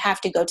her have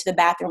to go to the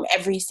bathroom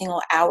every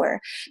single hour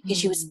because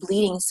she was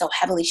bleeding so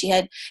heavily. She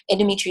had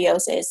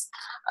endometriosis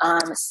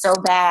so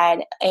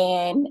bad.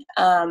 And,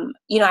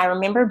 I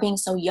remember being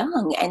so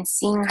young and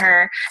seeing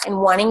her and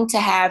wanting to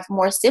have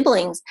more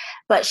siblings,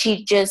 but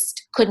she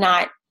just could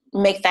not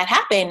make that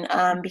happen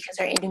because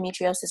her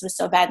endometriosis was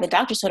so bad. The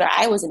doctor told her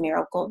I was a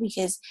miracle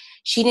because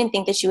she didn't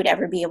think that she would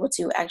ever be able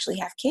to actually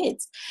have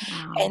kids.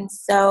 Wow. And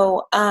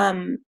so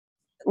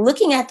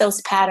looking at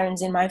those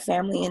patterns in my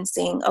family and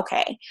saying,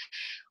 okay,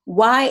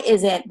 why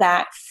is it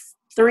that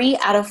 3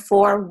 out of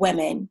 4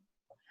 women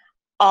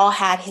all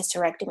had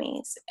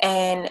hysterectomies?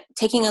 And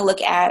taking a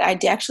look at, I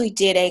actually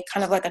did a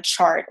kind of like a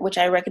chart, which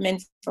I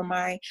recommend for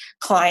my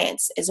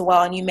clients as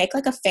well. And you make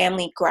like a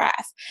family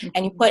graph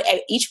and you put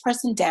each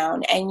person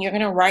down and you're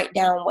going to write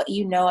down what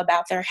you know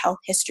about their health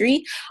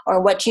history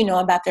or what you know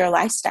about their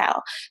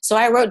lifestyle. So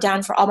I wrote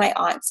down for all my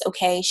aunts,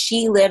 okay,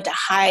 she lived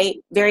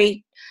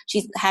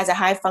she has a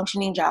high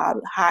functioning job,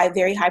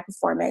 very high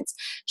performance.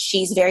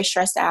 She's very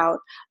stressed out.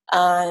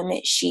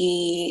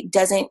 She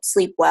doesn't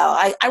sleep well.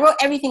 I wrote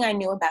everything I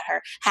knew about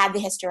her, had the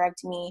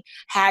hysterectomy,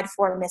 had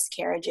 4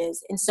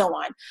 miscarriages, and so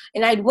on.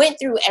 And I went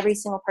through every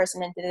single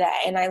person and did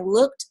that. And I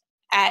looked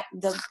at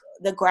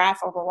the graph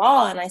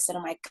overall and I said,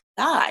 oh my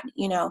God,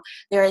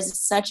 there is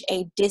such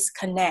a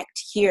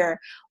disconnect here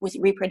with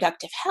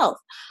reproductive health.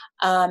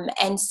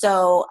 And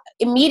so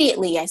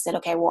immediately I said,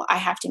 okay, well, I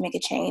have to make a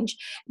change.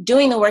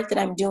 Doing the work that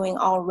I'm doing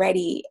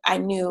already, I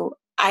knew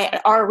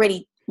I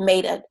already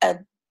made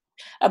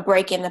a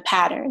break in the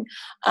pattern.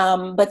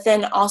 But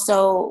then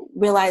also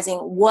realizing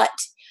what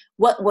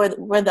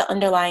were the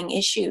underlying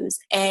issues.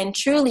 And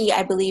truly,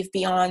 I believe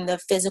beyond the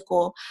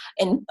physical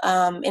and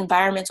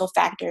environmental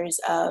factors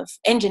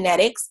and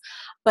genetics,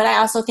 but I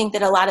also think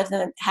that a lot of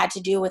them had to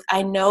do with,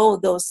 I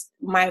know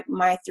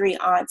my 3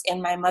 aunts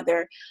and my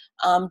mother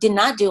did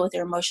not deal with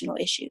their emotional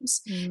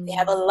issues. They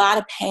have a lot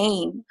of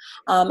pain.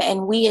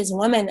 And we as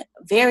women,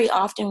 very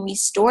often we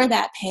store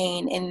that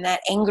pain and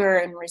that anger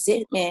and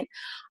resentment.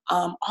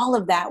 All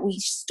of that, we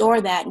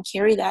store that and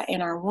carry that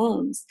in our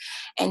wombs.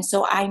 And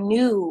so I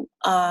knew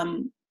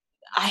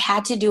I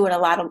had to do a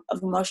lot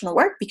of emotional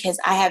work because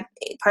I have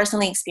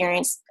personally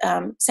experienced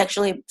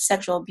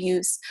sexual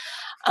abuse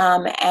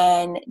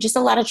and just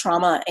a lot of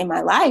trauma in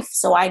my life.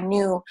 So I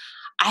knew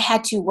I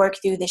had to work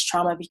through this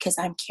trauma because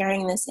I'm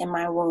carrying this in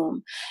my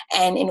womb.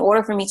 And in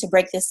order for me to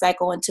break this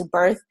cycle and to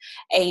birth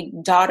a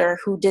daughter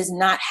who does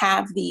not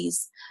have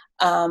these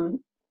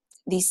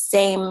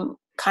same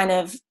kind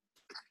of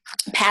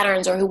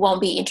patterns or who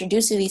won't be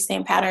introduced to these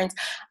same patterns,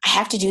 I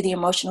have to do the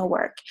emotional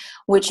work,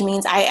 which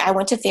means I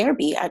went to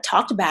therapy. I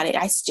talked about it.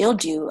 I still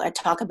do. I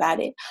talk about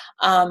it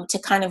to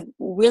kind of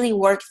really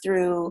work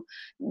through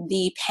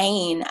the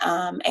pain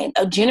and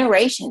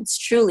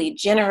truly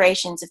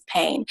generations of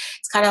pain.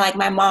 It's kind of like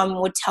my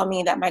mom would tell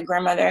me that my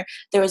grandmother,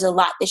 there was a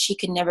lot that she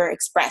could never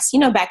express.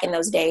 Back in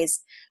those days,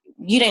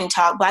 you didn't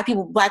talk, black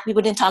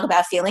people didn't talk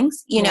about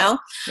feelings, Yeah.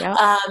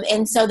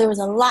 And so there was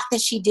a lot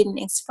that she didn't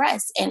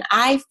express. And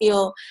I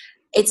feel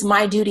it's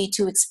my duty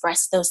to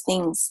express those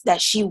things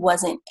that she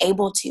wasn't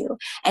able to.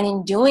 And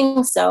in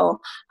doing so,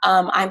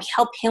 I'm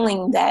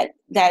healing that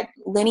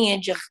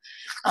lineage of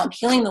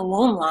healing the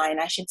womb line,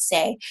 I should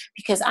say,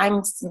 because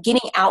I'm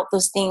getting out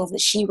those things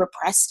that she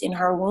repressed in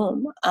her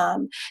womb.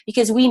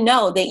 Because we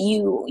know that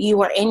you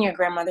were in your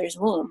grandmother's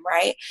womb,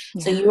 right?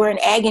 Yeah. So you were an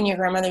egg in your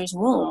grandmother's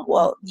womb.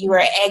 Well, you were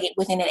an egg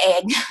within an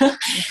egg.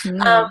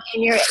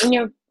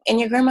 In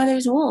your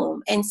grandmother's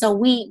womb. And so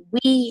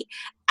we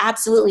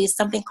absolutely is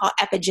something called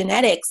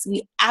epigenetics.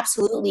 We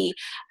absolutely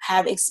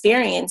have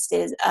experienced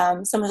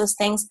some of those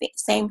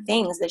same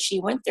things that she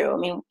went through. I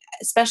mean,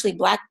 especially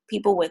Black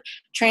people with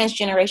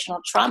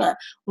transgenerational trauma,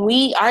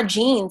 our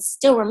genes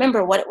still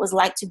remember what it was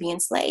like to be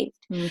enslaved.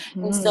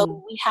 Mm-hmm. And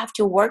so we have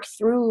to work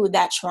through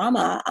that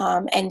trauma.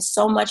 And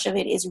so much of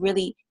it is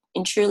really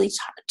and truly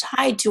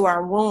tied to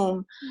our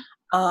womb.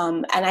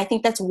 And I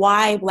think that's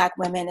why Black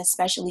women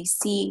especially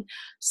see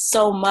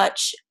so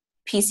much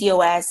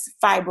PCOS,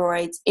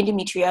 fibroids,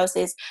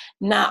 endometriosis,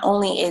 not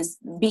only is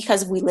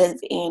because we live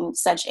in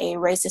such a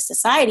racist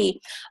society,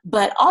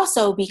 but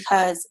also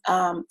because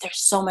there's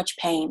so much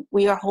pain.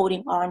 We are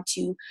holding on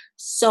to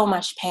so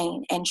much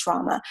pain and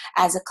trauma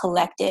as a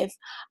collective,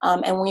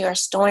 and we are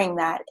storing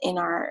that in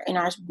our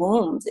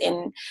wombs,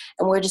 and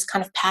we're just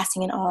kind of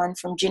passing it on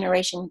from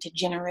generation to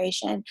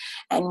generation.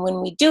 And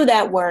when we do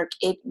that work,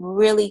 it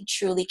really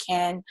truly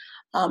can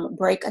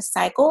break a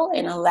cycle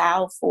and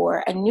allow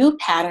for a new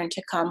pattern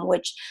to come,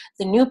 which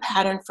the new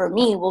pattern for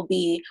me will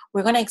be,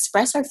 we're going to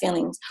express our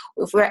feelings.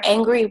 If we're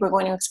angry, we're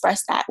going to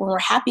express that. When we're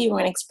happy, we're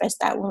going to express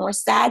that. When we're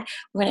sad,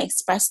 we're going to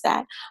express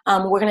that.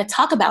 We're going to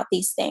talk about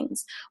these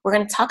things. We're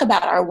going to talk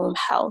about our womb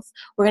health.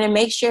 We're going to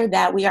make sure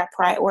that we are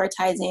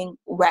prioritizing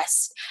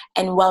rest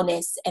and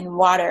wellness and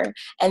water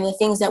and the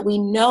things that we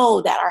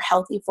know that are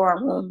healthy for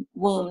our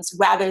wombs,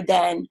 rather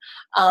than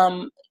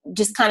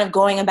just kind of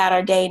going about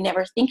our day,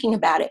 never thinking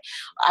about it.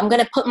 I'm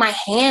going to put my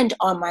hand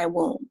on my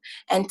womb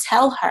and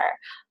tell her,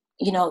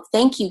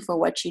 thank you for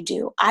what you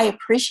do. I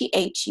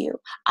appreciate you.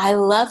 I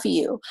love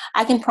you.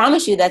 I can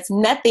promise you that's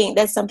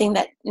something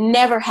that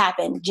never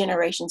happened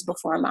generations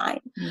before mine.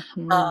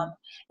 Mm-hmm.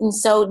 And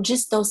so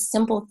just those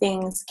simple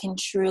things can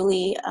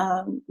truly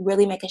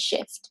really make a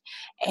shift.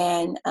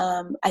 And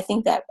I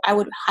think that I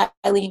would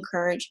highly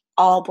encourage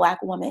all Black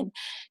women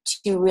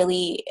to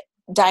really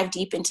dive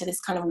deep into this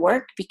kind of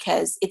work,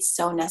 because it's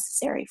so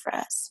necessary for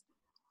us.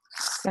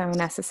 So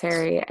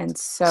necessary and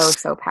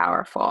so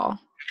powerful.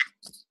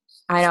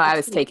 I know I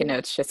was taking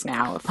notes just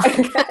now of,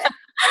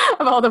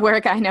 of all the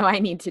work I know I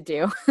need to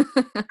do.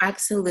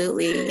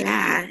 Absolutely.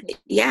 Yeah.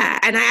 Yeah.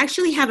 And I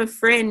actually have a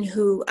friend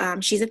who,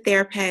 she's a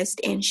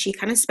therapist and she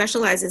kind of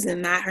specializes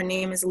in that. Her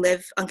name is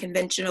Live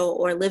Unconventional,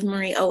 or Live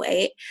Marie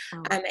 08.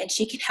 And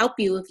she can help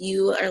you if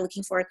you are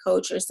looking for a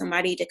coach or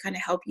somebody to kind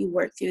of help you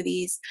work through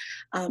these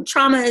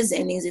traumas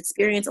and these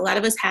experiences. A lot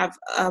of us have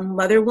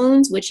mother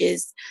wounds, which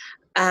is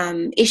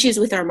issues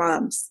with our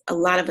moms. A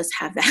lot of us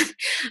have that.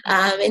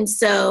 And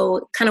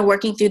so kind of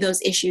working through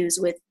those issues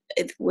with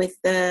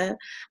the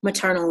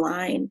maternal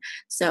line.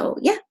 So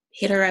yeah,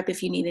 hit her up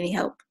if you need any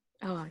help.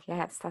 Oh,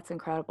 yes, that's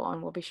incredible.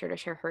 And we'll be sure to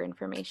share her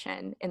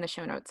information in the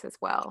show notes as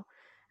well,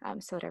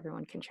 so that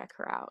everyone can check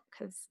her out,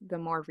 because the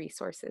more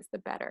resources, the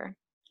better.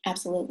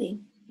 Absolutely.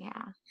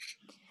 Yeah.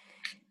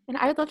 And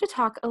I would love to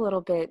talk a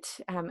little bit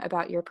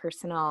about your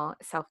personal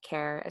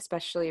self-care,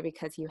 especially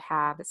because you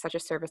have such a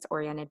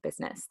service-oriented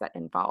business that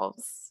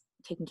involves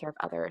taking care of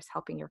others,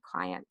 helping your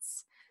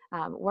clients.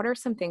 What are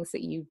some things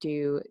that you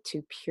do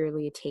to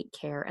purely take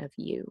care of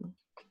you?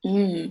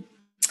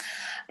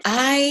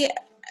 I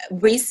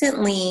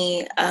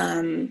recently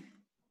kind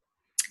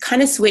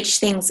of switched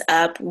things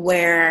up,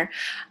 where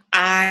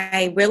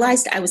I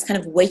realized I was kind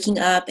of waking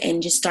up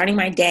and just starting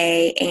my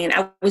day, and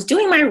I was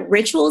doing my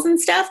rituals and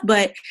stuff,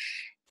 but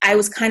I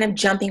was kind of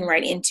jumping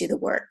right into the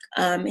work.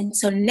 And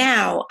so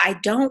now I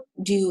don't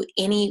do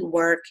any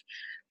work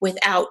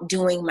without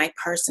doing my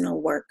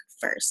personal work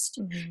first,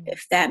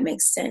 if that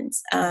makes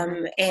sense.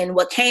 And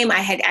what came, I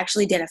had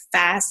actually did a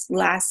fast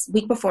last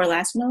week before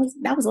last,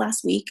 that was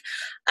last week.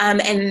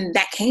 And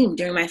that came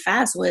during my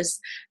fast was,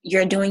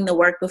 you're doing the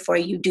work before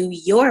you do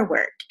your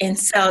work. And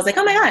so I was like,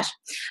 oh my gosh.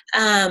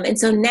 And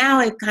so now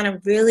I've kind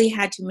of really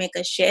had to make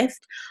a shift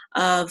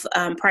of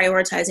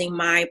prioritizing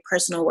my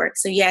personal work.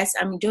 So yes,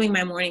 I'm doing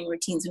my morning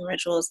routines and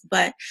rituals,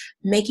 but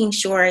making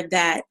sure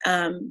that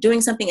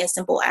doing something as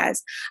simple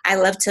as, I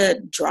love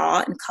to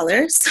draw and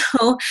color.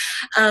 So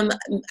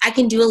I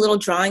can do a little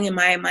drawing in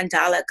my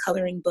mandala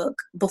coloring book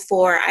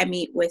before I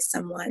meet with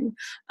someone,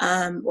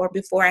 or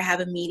before I have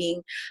a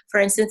meeting. For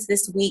instance,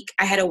 this week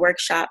I had a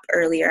workshop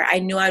earlier. I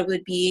knew I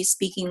would be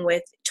speaking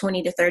with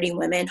 20 to 30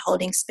 women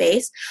holding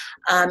space.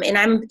 And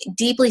I'm a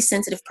deeply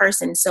sensitive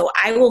person, so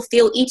I will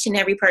feel each and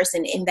every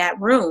person in that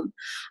room.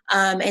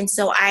 And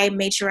so I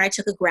made sure I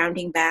took a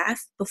grounding bath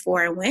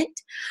before I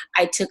went.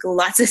 I took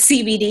lots of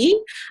CBD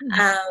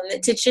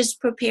to just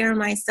prepare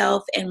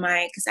myself and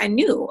because I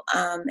knew,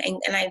 and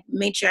I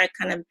made sure I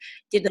kind of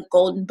did the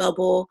golden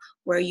bubble,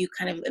 where you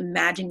kind of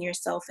imagine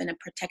yourself in a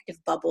protective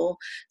bubble,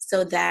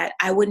 so that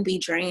I wouldn't be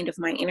drained of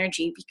my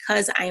energy,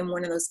 because I am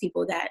one of those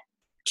people that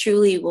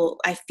truly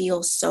I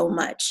feel so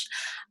much.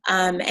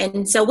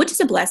 And so, which is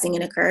a blessing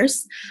and a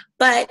curse.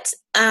 But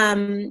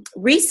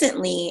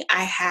recently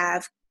I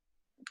have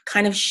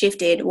kind of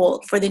shifted.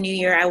 Well, for the new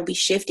year, I will be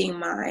shifting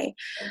my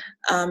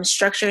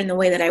structure in the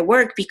way that I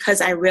work,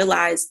 because I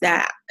realized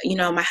that,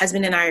 my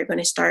husband and I are going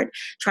to start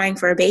trying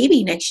for a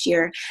baby next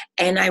year.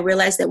 And I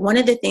realized that one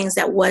of the things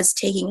that was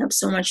taking up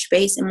so much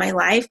space in my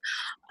life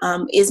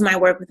is my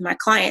work with my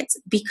clients.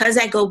 Because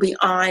I go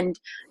beyond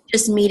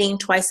just meeting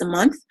twice a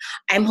month,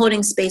 I'm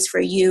holding space for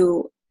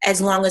you as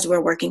long as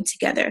we're working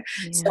together.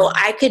 Yeah. So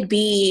I could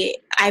be,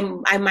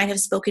 I might have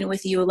spoken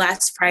with you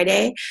last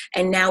Friday,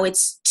 and now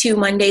it's 2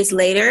 Mondays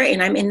later,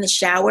 and I'm in the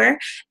shower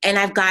and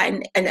I've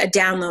gotten a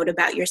download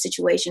about your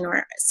situation,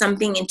 or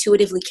something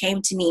intuitively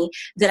came to me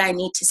that I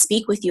need to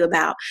speak with you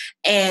about.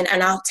 And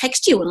I'll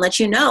text you and let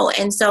you know.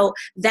 And so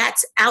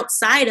that's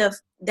outside of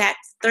that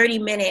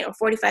 30-minute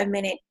or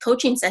 45-minute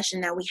coaching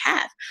session that we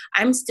have.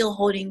 I'm still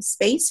holding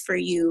space for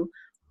you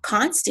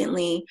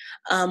constantly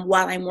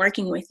while I'm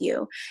working with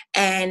you.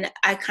 And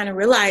I kind of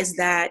realized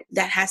that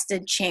has to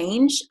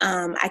change.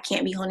 I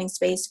can't be holding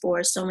space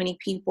for so many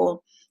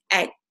people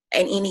at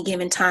any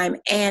given time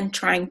and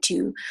trying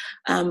to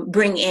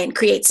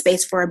create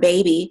space for a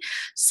baby.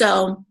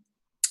 So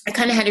I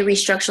kind of had to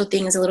restructure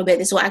things a little bit.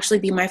 This will actually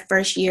be my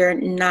first year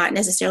not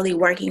necessarily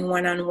working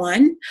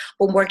one-on-one,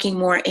 but working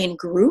more in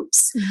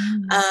groups,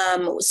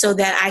 so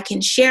that I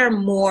can share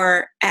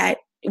more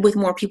with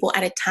more people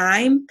at a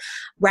time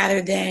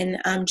rather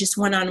than just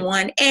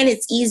one-on-one. And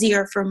it's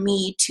easier for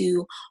me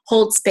to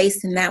hold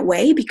space in that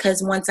way,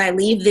 because once I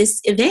leave this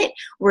event,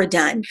 we're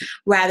done,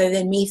 rather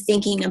than me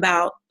thinking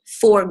about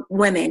 4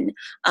 women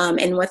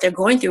and what they're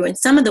going through. And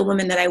some of the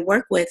women that I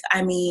work with,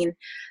 I mean,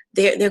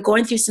 they're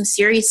going through some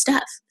serious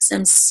stuff,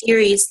 some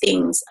serious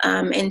things.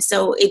 And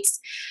so it's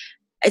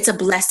a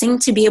blessing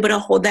to be able to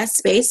hold that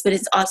space, but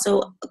it's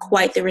also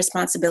quite the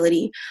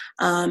responsibility.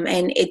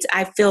 And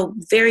I feel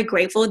very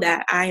grateful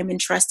that I am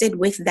entrusted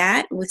with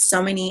that, with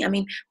so many, I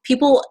mean,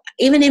 people,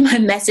 even in my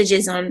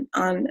messages on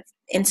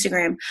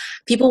Instagram,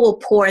 people will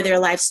pour their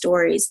life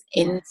stories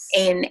in,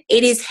 and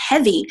it is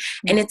heavy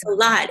and it's a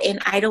lot. And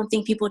I don't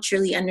think people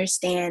truly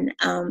understand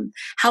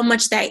how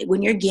much that,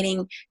 when you're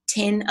getting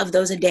 10 of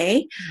those a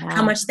day,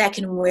 how much that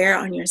can wear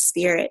on your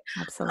spirit.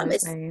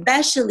 Absolutely.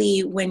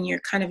 Especially when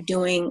you're kind of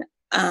doing,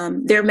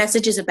 there are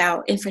messages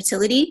about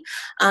infertility,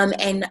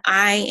 and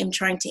I am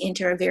trying to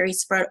enter a very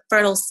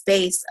fertile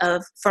space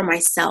for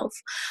myself.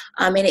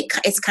 And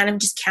it's kind of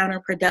just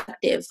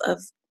counterproductive of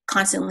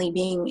constantly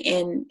being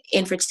in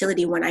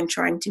infertility when I'm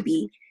trying to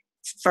be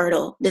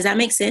fertile. Does that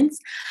make sense?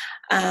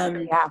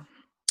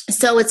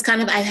 So it's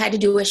kind of, I've had to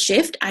do a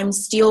shift. I'm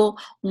still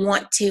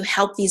want to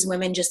help these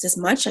women just as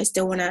much. I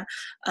still want to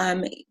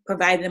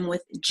provide them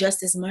with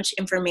just as much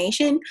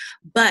information,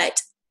 but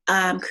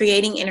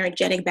creating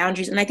energetic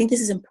boundaries. And I think this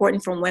is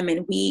important for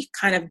women. We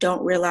kind of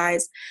don't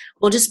realize,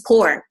 we'll just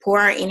pour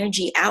our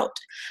energy out.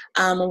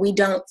 We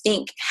don't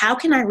think, how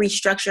can I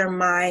restructure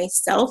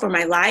myself or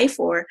my life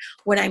or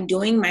what I'm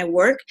doing, my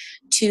work,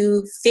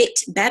 to fit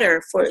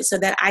better so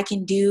that I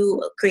can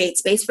create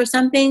space for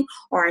something,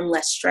 or I'm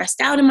less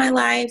stressed out in my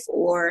life,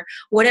 or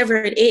whatever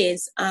it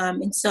is.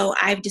 And so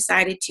I've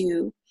decided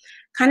to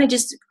kind of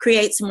just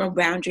create some more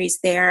boundaries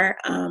there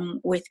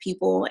with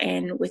people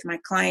and with my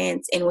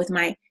clients and with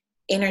my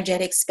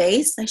energetic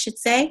space, I should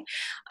say,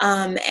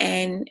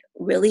 and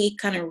really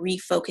kind of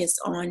refocus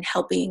on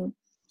helping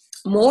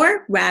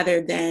more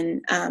rather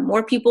than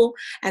more people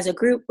as a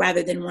group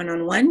rather than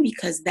one-on-one,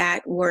 because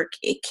that work,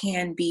 it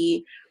can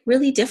be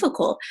really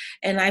difficult.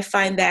 And I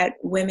find that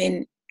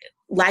women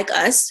like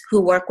us who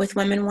work with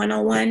women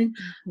one-on-one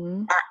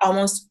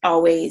are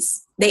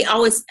they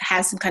always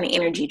have some kind of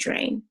energy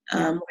drain,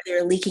 where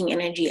they're leaking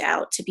energy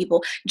out to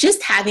people.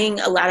 Just having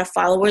a lot of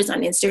followers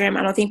on Instagram,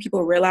 I don't think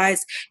people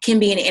realize, can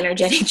be an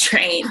energetic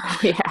drain.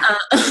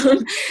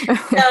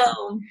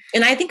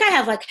 And I think I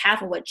have like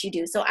half of what you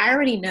do. So I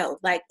already know,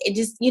 like, it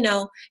just,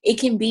 it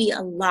can be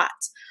a lot.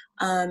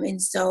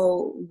 And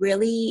so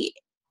really,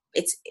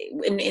 it's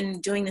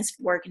in doing this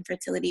work in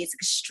fertility, it's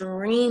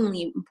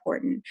extremely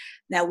important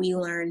that we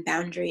learn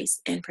boundaries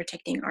and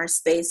protecting our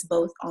space,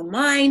 both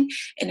online,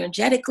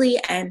 energetically,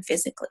 and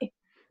physically.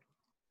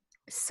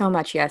 So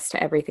much yes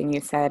to everything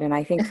you said. And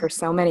I think for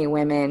so many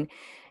women,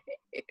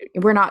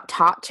 we're not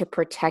taught to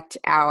protect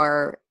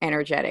our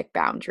energetic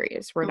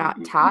boundaries. We're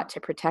not taught to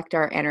protect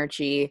our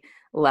energy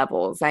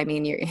levels. I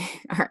mean,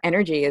 our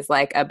energy is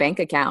like a bank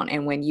account,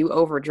 and when you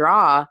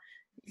overdraw,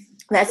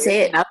 that's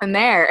it. Nothing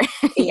there.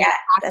 Yeah,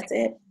 that's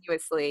it.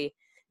 Continuously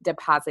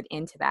deposit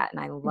into that. And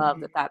I love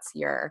that that's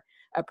your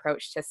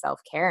approach to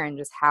self-care, and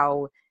just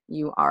how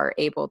you are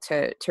able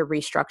to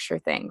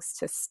restructure things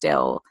to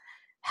still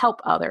help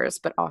others,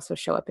 but also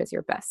show up as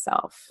your best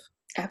self.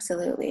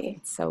 Absolutely.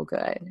 It's so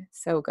good.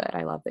 So good.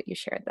 I love that you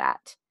shared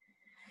that.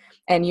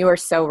 And you are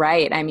so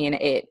right. I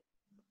mean,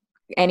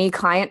 any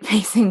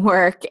client-facing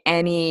work,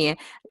 any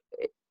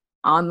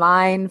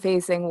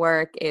online-facing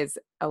work is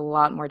a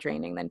lot more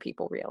draining than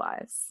people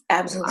realize.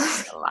 Absolutely.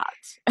 A lot.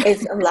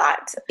 It's a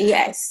lot.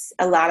 Yes,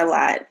 a lot.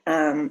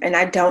 And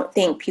I don't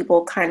think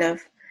people kind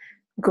of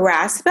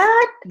grasp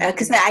that,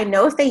 because I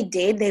know if they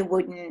did, they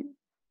wouldn't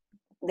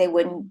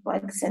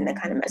like send the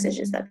kind of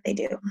messages that they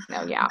do.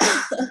 Oh yeah.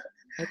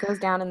 It goes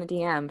down in the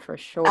DM for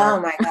sure. Oh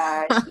my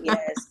gosh,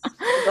 yes.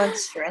 It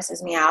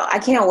stresses me out. I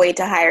can't wait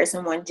to hire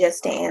someone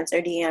just to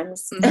answer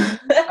DMs.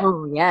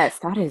 Oh yes,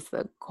 that is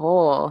the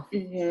goal.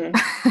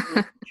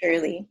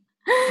 Truly.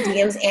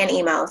 DMs and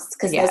emails,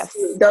 because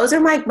those are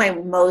my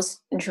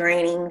most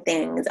draining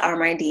things, are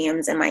my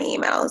DMs and my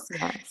emails.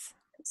 Yes.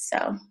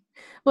 So.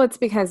 Well, it's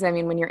because, I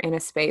mean, when you're in a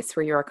space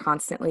where you're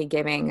constantly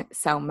giving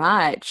so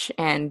much,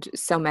 and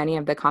so many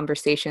of the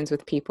conversations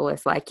with people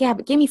is like, yeah,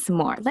 but give me some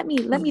more. Let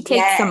me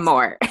take some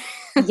more.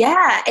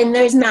 Yeah. And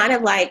there's not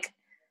I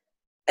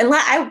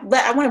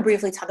want to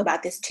briefly talk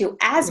about this too.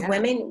 As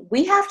women,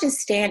 we have to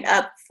stand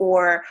up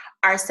for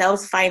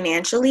ourselves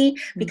financially,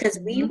 because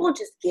we will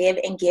just give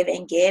and give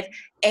and give.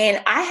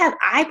 And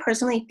I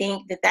personally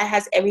think that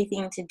has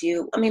everything to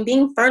do. I mean,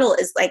 being fertile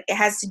is like, it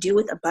has to do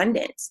with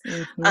abundance,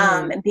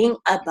 and being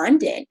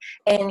abundant.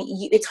 And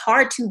it's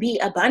hard to be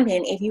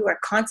abundant if you are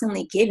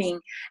constantly giving.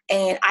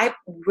 And I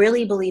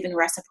really believe in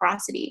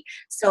reciprocity.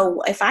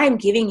 So if I'm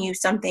giving you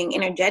something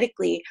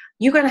energetically,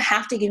 you're going to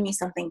have to give me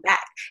something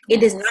back.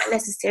 It does not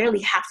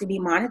necessarily have to be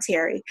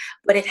monetary,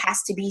 but it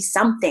has to be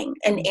something,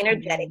 an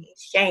energetic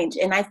exchange.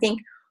 And I think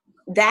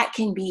that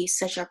can be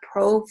such a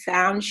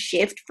profound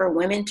shift for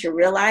women to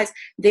realize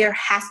there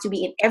has to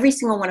be, in every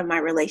single one of my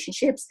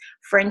relationships,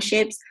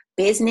 friendships,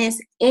 business,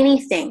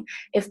 anything.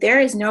 If there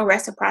is no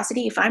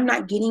reciprocity, if I'm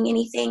not getting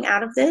anything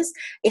out of this,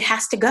 it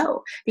has to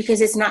go, because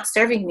it's not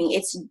serving me.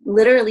 It's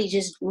literally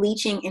just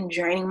leeching and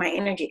draining my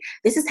energy.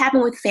 This has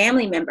happened with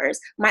family members.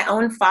 My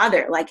own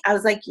father, like, I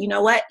was like, you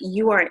know what?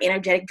 You are an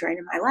energetic drain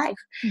in my life.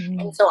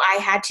 And so I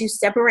had to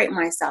separate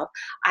myself.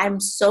 I'm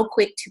so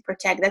quick to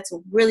protect. That's a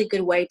really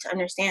good way to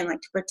understand,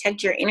 like, to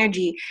protect your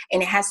energy.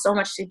 And it has so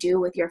much to do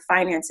with your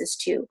finances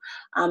too.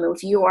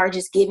 If you are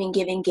just giving,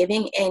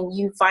 and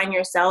you find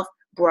yourself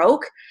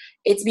broke,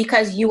 it's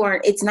because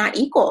it's not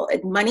equal.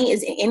 Money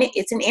is in it.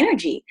 It's an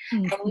energy,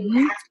 and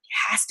it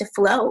has to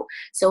flow.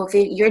 So if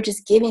you're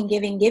just giving,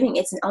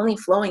 it's only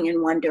flowing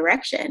in one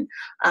direction.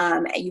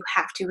 And you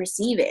have to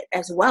receive it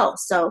as well.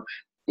 So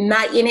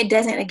it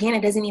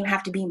doesn't even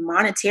have to be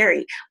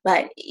monetary,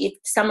 but if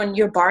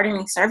you're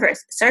bartering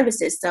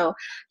services. So,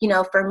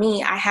 for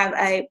me, I have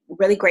a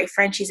really great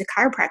friend. She's a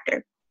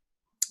chiropractor.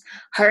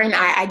 Her and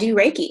I do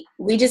Reiki.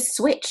 We just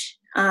switch.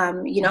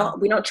 We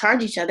don't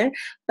charge each other,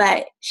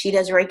 but she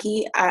does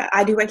Reiki.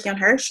 I do Reiki on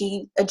her.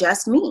 She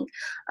adjusts me.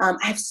 I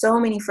have so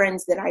many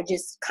friends that I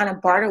just kind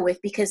of barter with,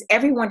 because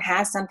everyone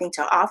has something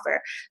to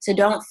offer. So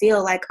don't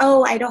feel like,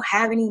 oh, I don't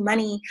have any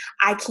money,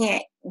 I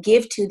can't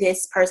give to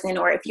this person.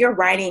 Or if you're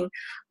writing,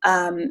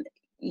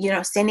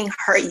 sending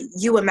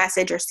you a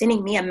message or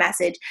sending me a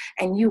message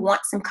and you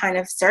want some kind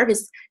of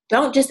service,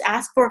 don't just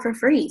ask for it for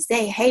free.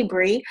 Say, hey,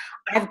 Bree,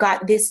 I've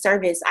got this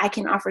service I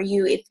can offer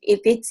you. If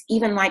it's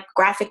even like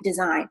graphic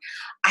design,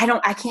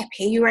 I can't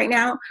pay you right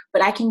now,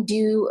 but I can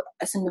do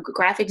some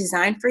graphic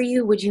design for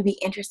you. Would you be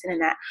interested in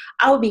that?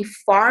 I would be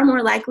far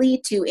more likely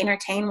to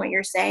entertain what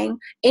you're saying.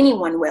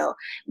 Anyone will,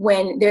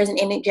 when there's an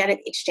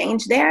energetic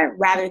exchange there,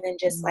 rather than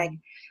just like,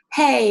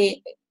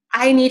 hey,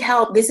 I need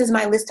help. This is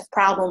my list of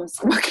problems.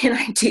 What can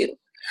I do?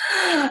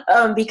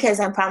 Because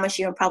I promise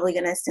you, I'm probably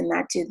going to send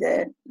that to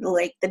the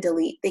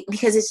delete,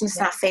 because it's just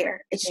not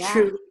fair. It's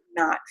truly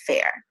not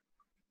fair.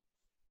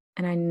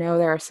 And I know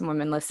there are some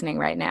women listening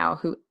right now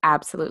who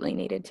absolutely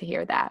needed to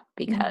hear that,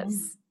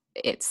 because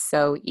it's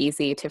so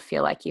easy to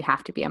feel like you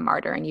have to be a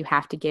martyr and you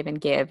have to give,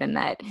 and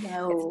that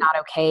it's not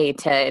okay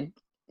to,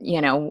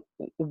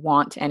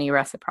 want any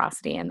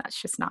reciprocity. And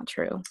that's just not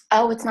true.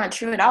 Oh, it's not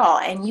true at all.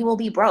 And you will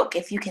be broke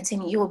if you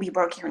continue. You will be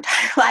broke your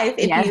entire life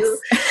if you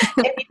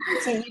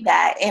continue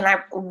that. And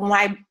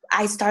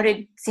I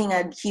started seeing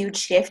a huge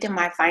shift in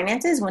my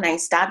finances when I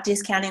stopped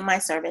discounting my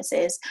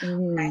services.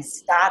 When I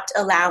stopped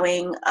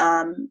allowing,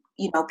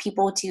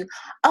 people to,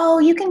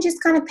 you can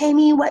just kind of pay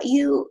me what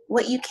you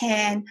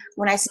can.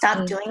 When I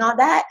stopped doing all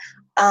that,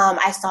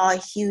 I saw a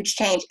huge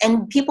change,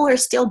 and people are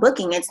still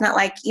booking. It's not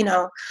like,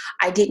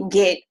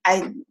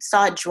 I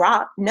saw a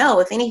drop. No,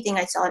 if anything,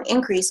 I saw an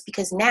increase,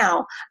 because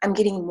now I'm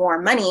getting more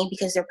money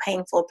because they're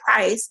paying full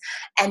price.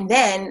 And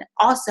then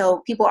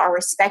also people are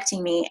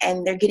respecting me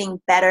and they're getting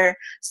better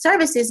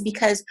services,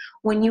 because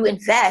when you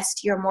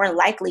invest, you're more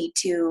likely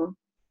to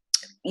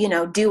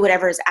do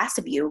whatever is asked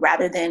of you,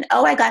 rather than,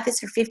 I got this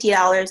for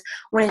 $50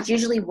 when it's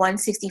usually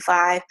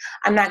 $165.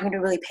 I'm not going to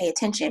really pay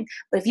attention.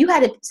 But if you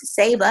had to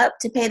save up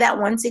to pay that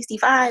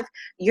 $165,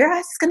 your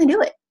ass is going to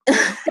do it.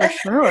 For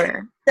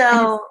sure.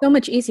 So it's so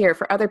much easier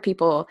for other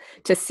people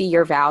to see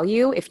your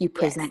value if you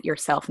present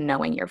yourself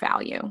knowing your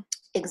value.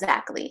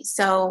 Exactly.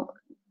 So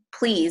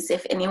please,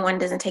 if anyone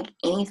doesn't take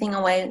anything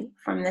away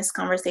from this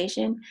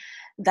conversation,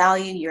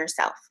 value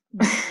yourself.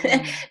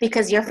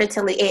 Because your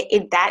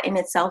fertility, that in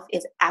itself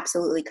is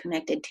absolutely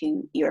connected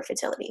to your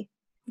fertility.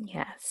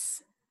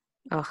 Yes.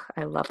 Oh,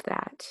 I love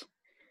that.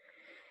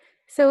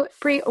 So,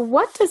 Bree,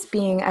 what does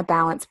being a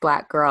balanced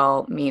Black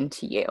girl mean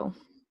to you?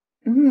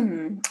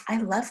 I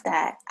love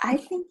that. I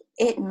think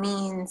it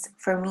means,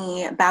 for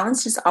me,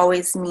 balance just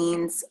always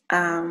means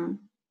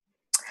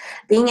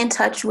being in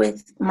touch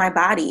with my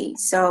body.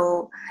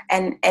 So,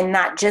 and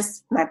not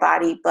just my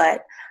body,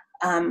 but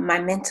my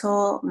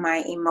mental,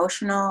 my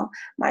emotional,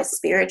 my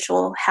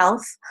spiritual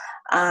health,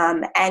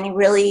 and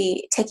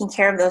really taking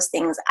care of those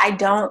things. I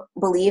don't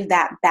believe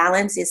that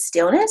balance is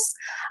stillness.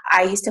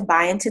 I used to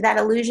buy into that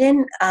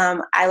illusion.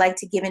 I like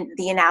to give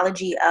the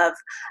analogy of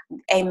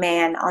a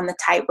man on the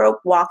tightrope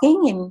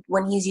walking, and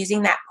when he's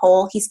using that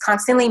pole, he's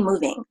constantly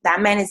moving.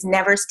 That man is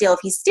never still. If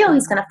he's still,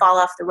 he's going to fall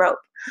off the rope.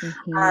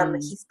 Mm-hmm.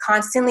 He's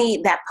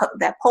constantly,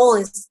 that pole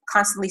is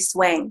constantly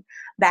swaying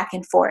back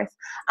and forth.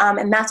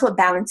 And that's what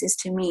balance is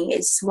to me,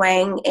 is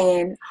swaying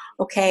in,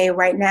 okay,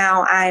 right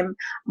now I'm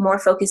more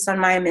focused on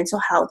my mental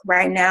health.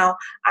 Right now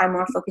I'm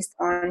more focused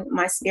on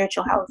my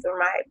spiritual health or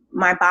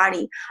my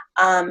body.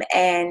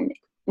 And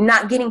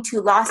not getting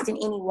too lost in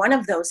any one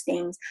of those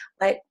things,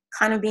 but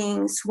kind of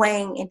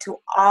swaying into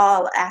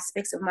all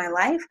aspects of my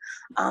life,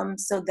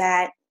 so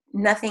that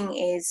nothing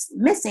is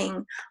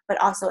missing, but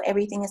also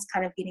everything is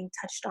kind of getting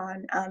touched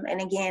on.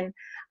 And again,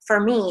 for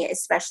me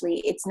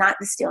especially, it's not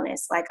the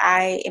stillness. Like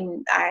I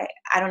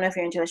don't know if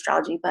you're into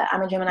astrology, but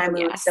I'm a Gemini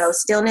moon, Yes. so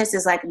stillness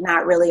is like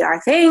not really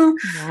our thing.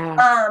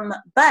 Yeah.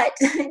 But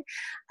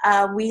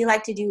we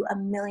like to do a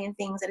million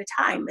things at a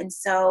time, and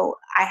so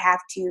I have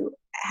to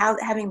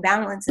having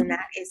balance in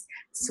that is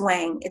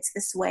swaying. It's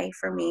the sway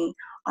for me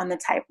on the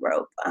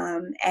tightrope,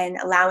 and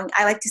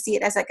I like to see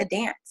it as like a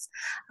dance,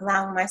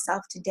 allowing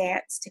myself to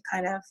dance to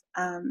kind of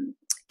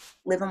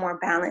live a more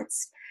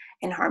balanced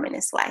and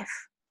harmonious life.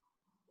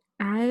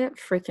 I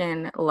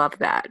freaking love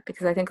that,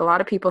 because I think a lot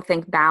of people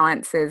think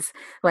balance is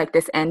like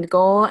this end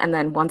goal. And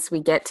then once we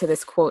get to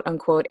this quote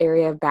unquote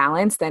area of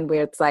balance, then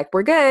it's like,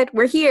 we're good,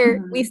 we're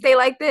here, we stay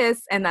like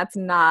this. And that's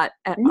not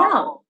at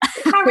all.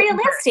 It's not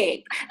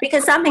realistic,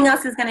 because something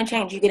else is going to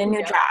change. You get a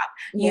new job,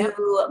 you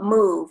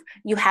move,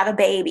 you have a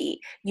baby,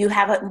 you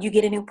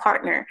get a new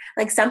partner.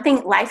 Like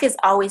life is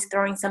always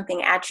throwing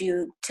something at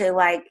you to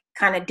like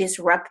kind of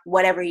disrupt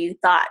whatever you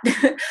thought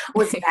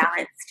was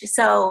balanced.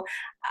 So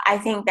I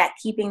think that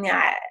keeping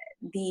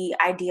the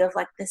idea of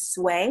like the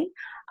sway,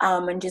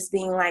 and just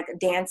being like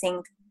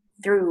dancing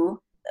through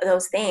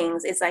those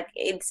things,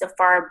 it's a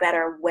far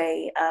better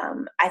way,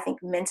 I think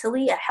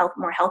mentally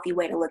more healthy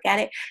way to look at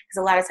it,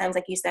 because a lot of times,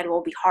 like you said,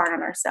 we'll be hard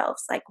on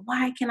ourselves, like,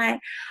 why can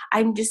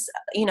I'm just,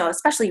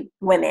 especially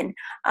women,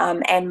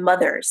 and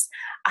mothers,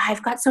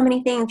 I've got so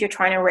many things. You're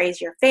trying to raise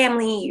your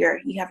family,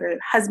 you have your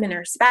husband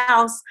or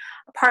spouse,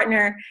 a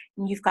partner,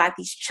 and you've got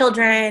these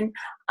children,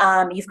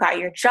 you've got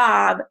your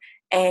job,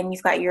 and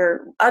you've got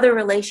your other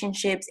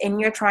relationships, and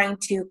you're trying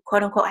to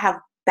quote unquote have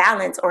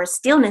balance or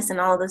stillness and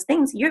all of those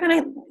things, you're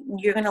gonna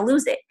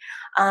lose it.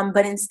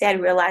 But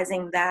instead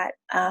realizing that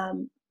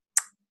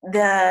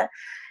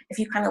if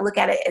you kind of look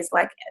at it as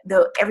like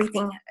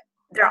everything,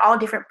 they're all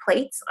different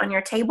plates on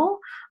your table,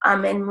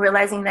 and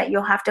realizing that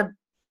you'll have to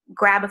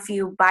grab a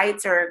few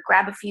bites or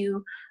grab a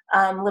few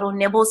little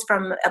nibbles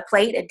from a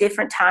plate at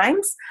different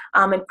times,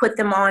 and put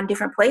them on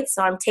different plates.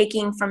 So I'm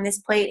taking from this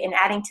plate and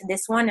adding to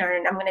this one, or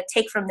I'm going to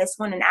take from this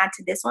one and add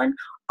to this one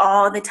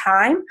all the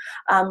time.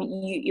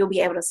 You'll be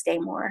able to stay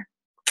more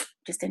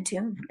just in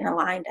tune and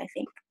aligned, I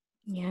think.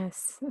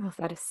 Yes. Oh,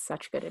 that is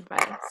such good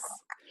advice.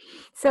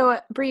 So,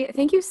 Bree,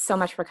 thank you so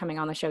much for coming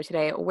on the show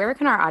today. Where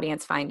can our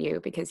audience find you?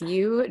 Because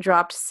you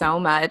dropped so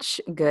much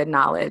good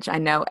knowledge. I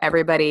know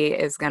everybody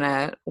is going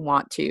to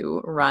want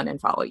to run and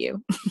follow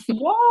you.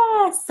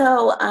 Yeah.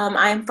 So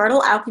I'm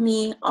Fertile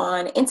Alchemy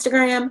on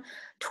Instagram,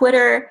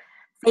 Twitter,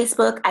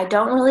 Facebook. I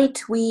don't really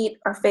tweet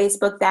or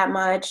Facebook that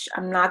much.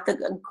 I'm not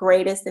the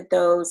greatest at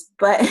those,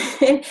 but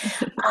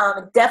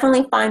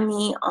definitely find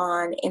me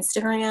on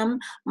Instagram.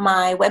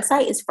 My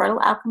website is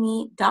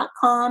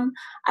fertilealchemy.com.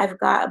 I've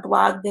got a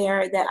blog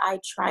there that I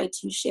try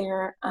to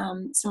share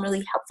some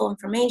really helpful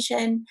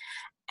information.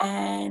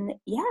 And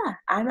yeah,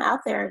 I'm out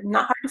there.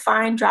 Not hard to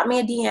find. Drop me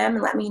a DM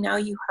and let me know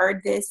you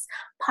heard this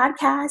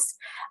podcast.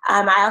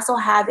 I also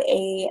have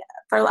a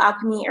Fertile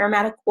Alchemy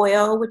aromatic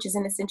oil, which is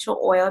an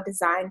essential oil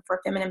designed for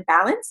feminine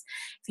balance.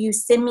 If you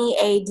send me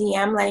a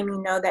DM letting me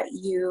know that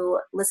you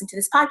listen to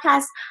this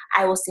podcast,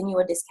 I will send you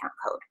a discount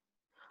code.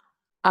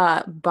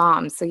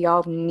 Bomb. So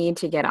y'all need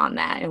to get on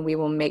that, and we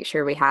will make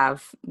sure we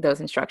have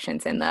those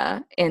instructions in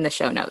the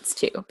show notes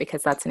too,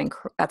 because that's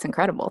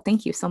incredible.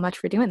 Thank you so much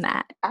for doing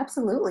that.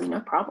 Absolutely,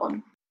 no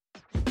problem.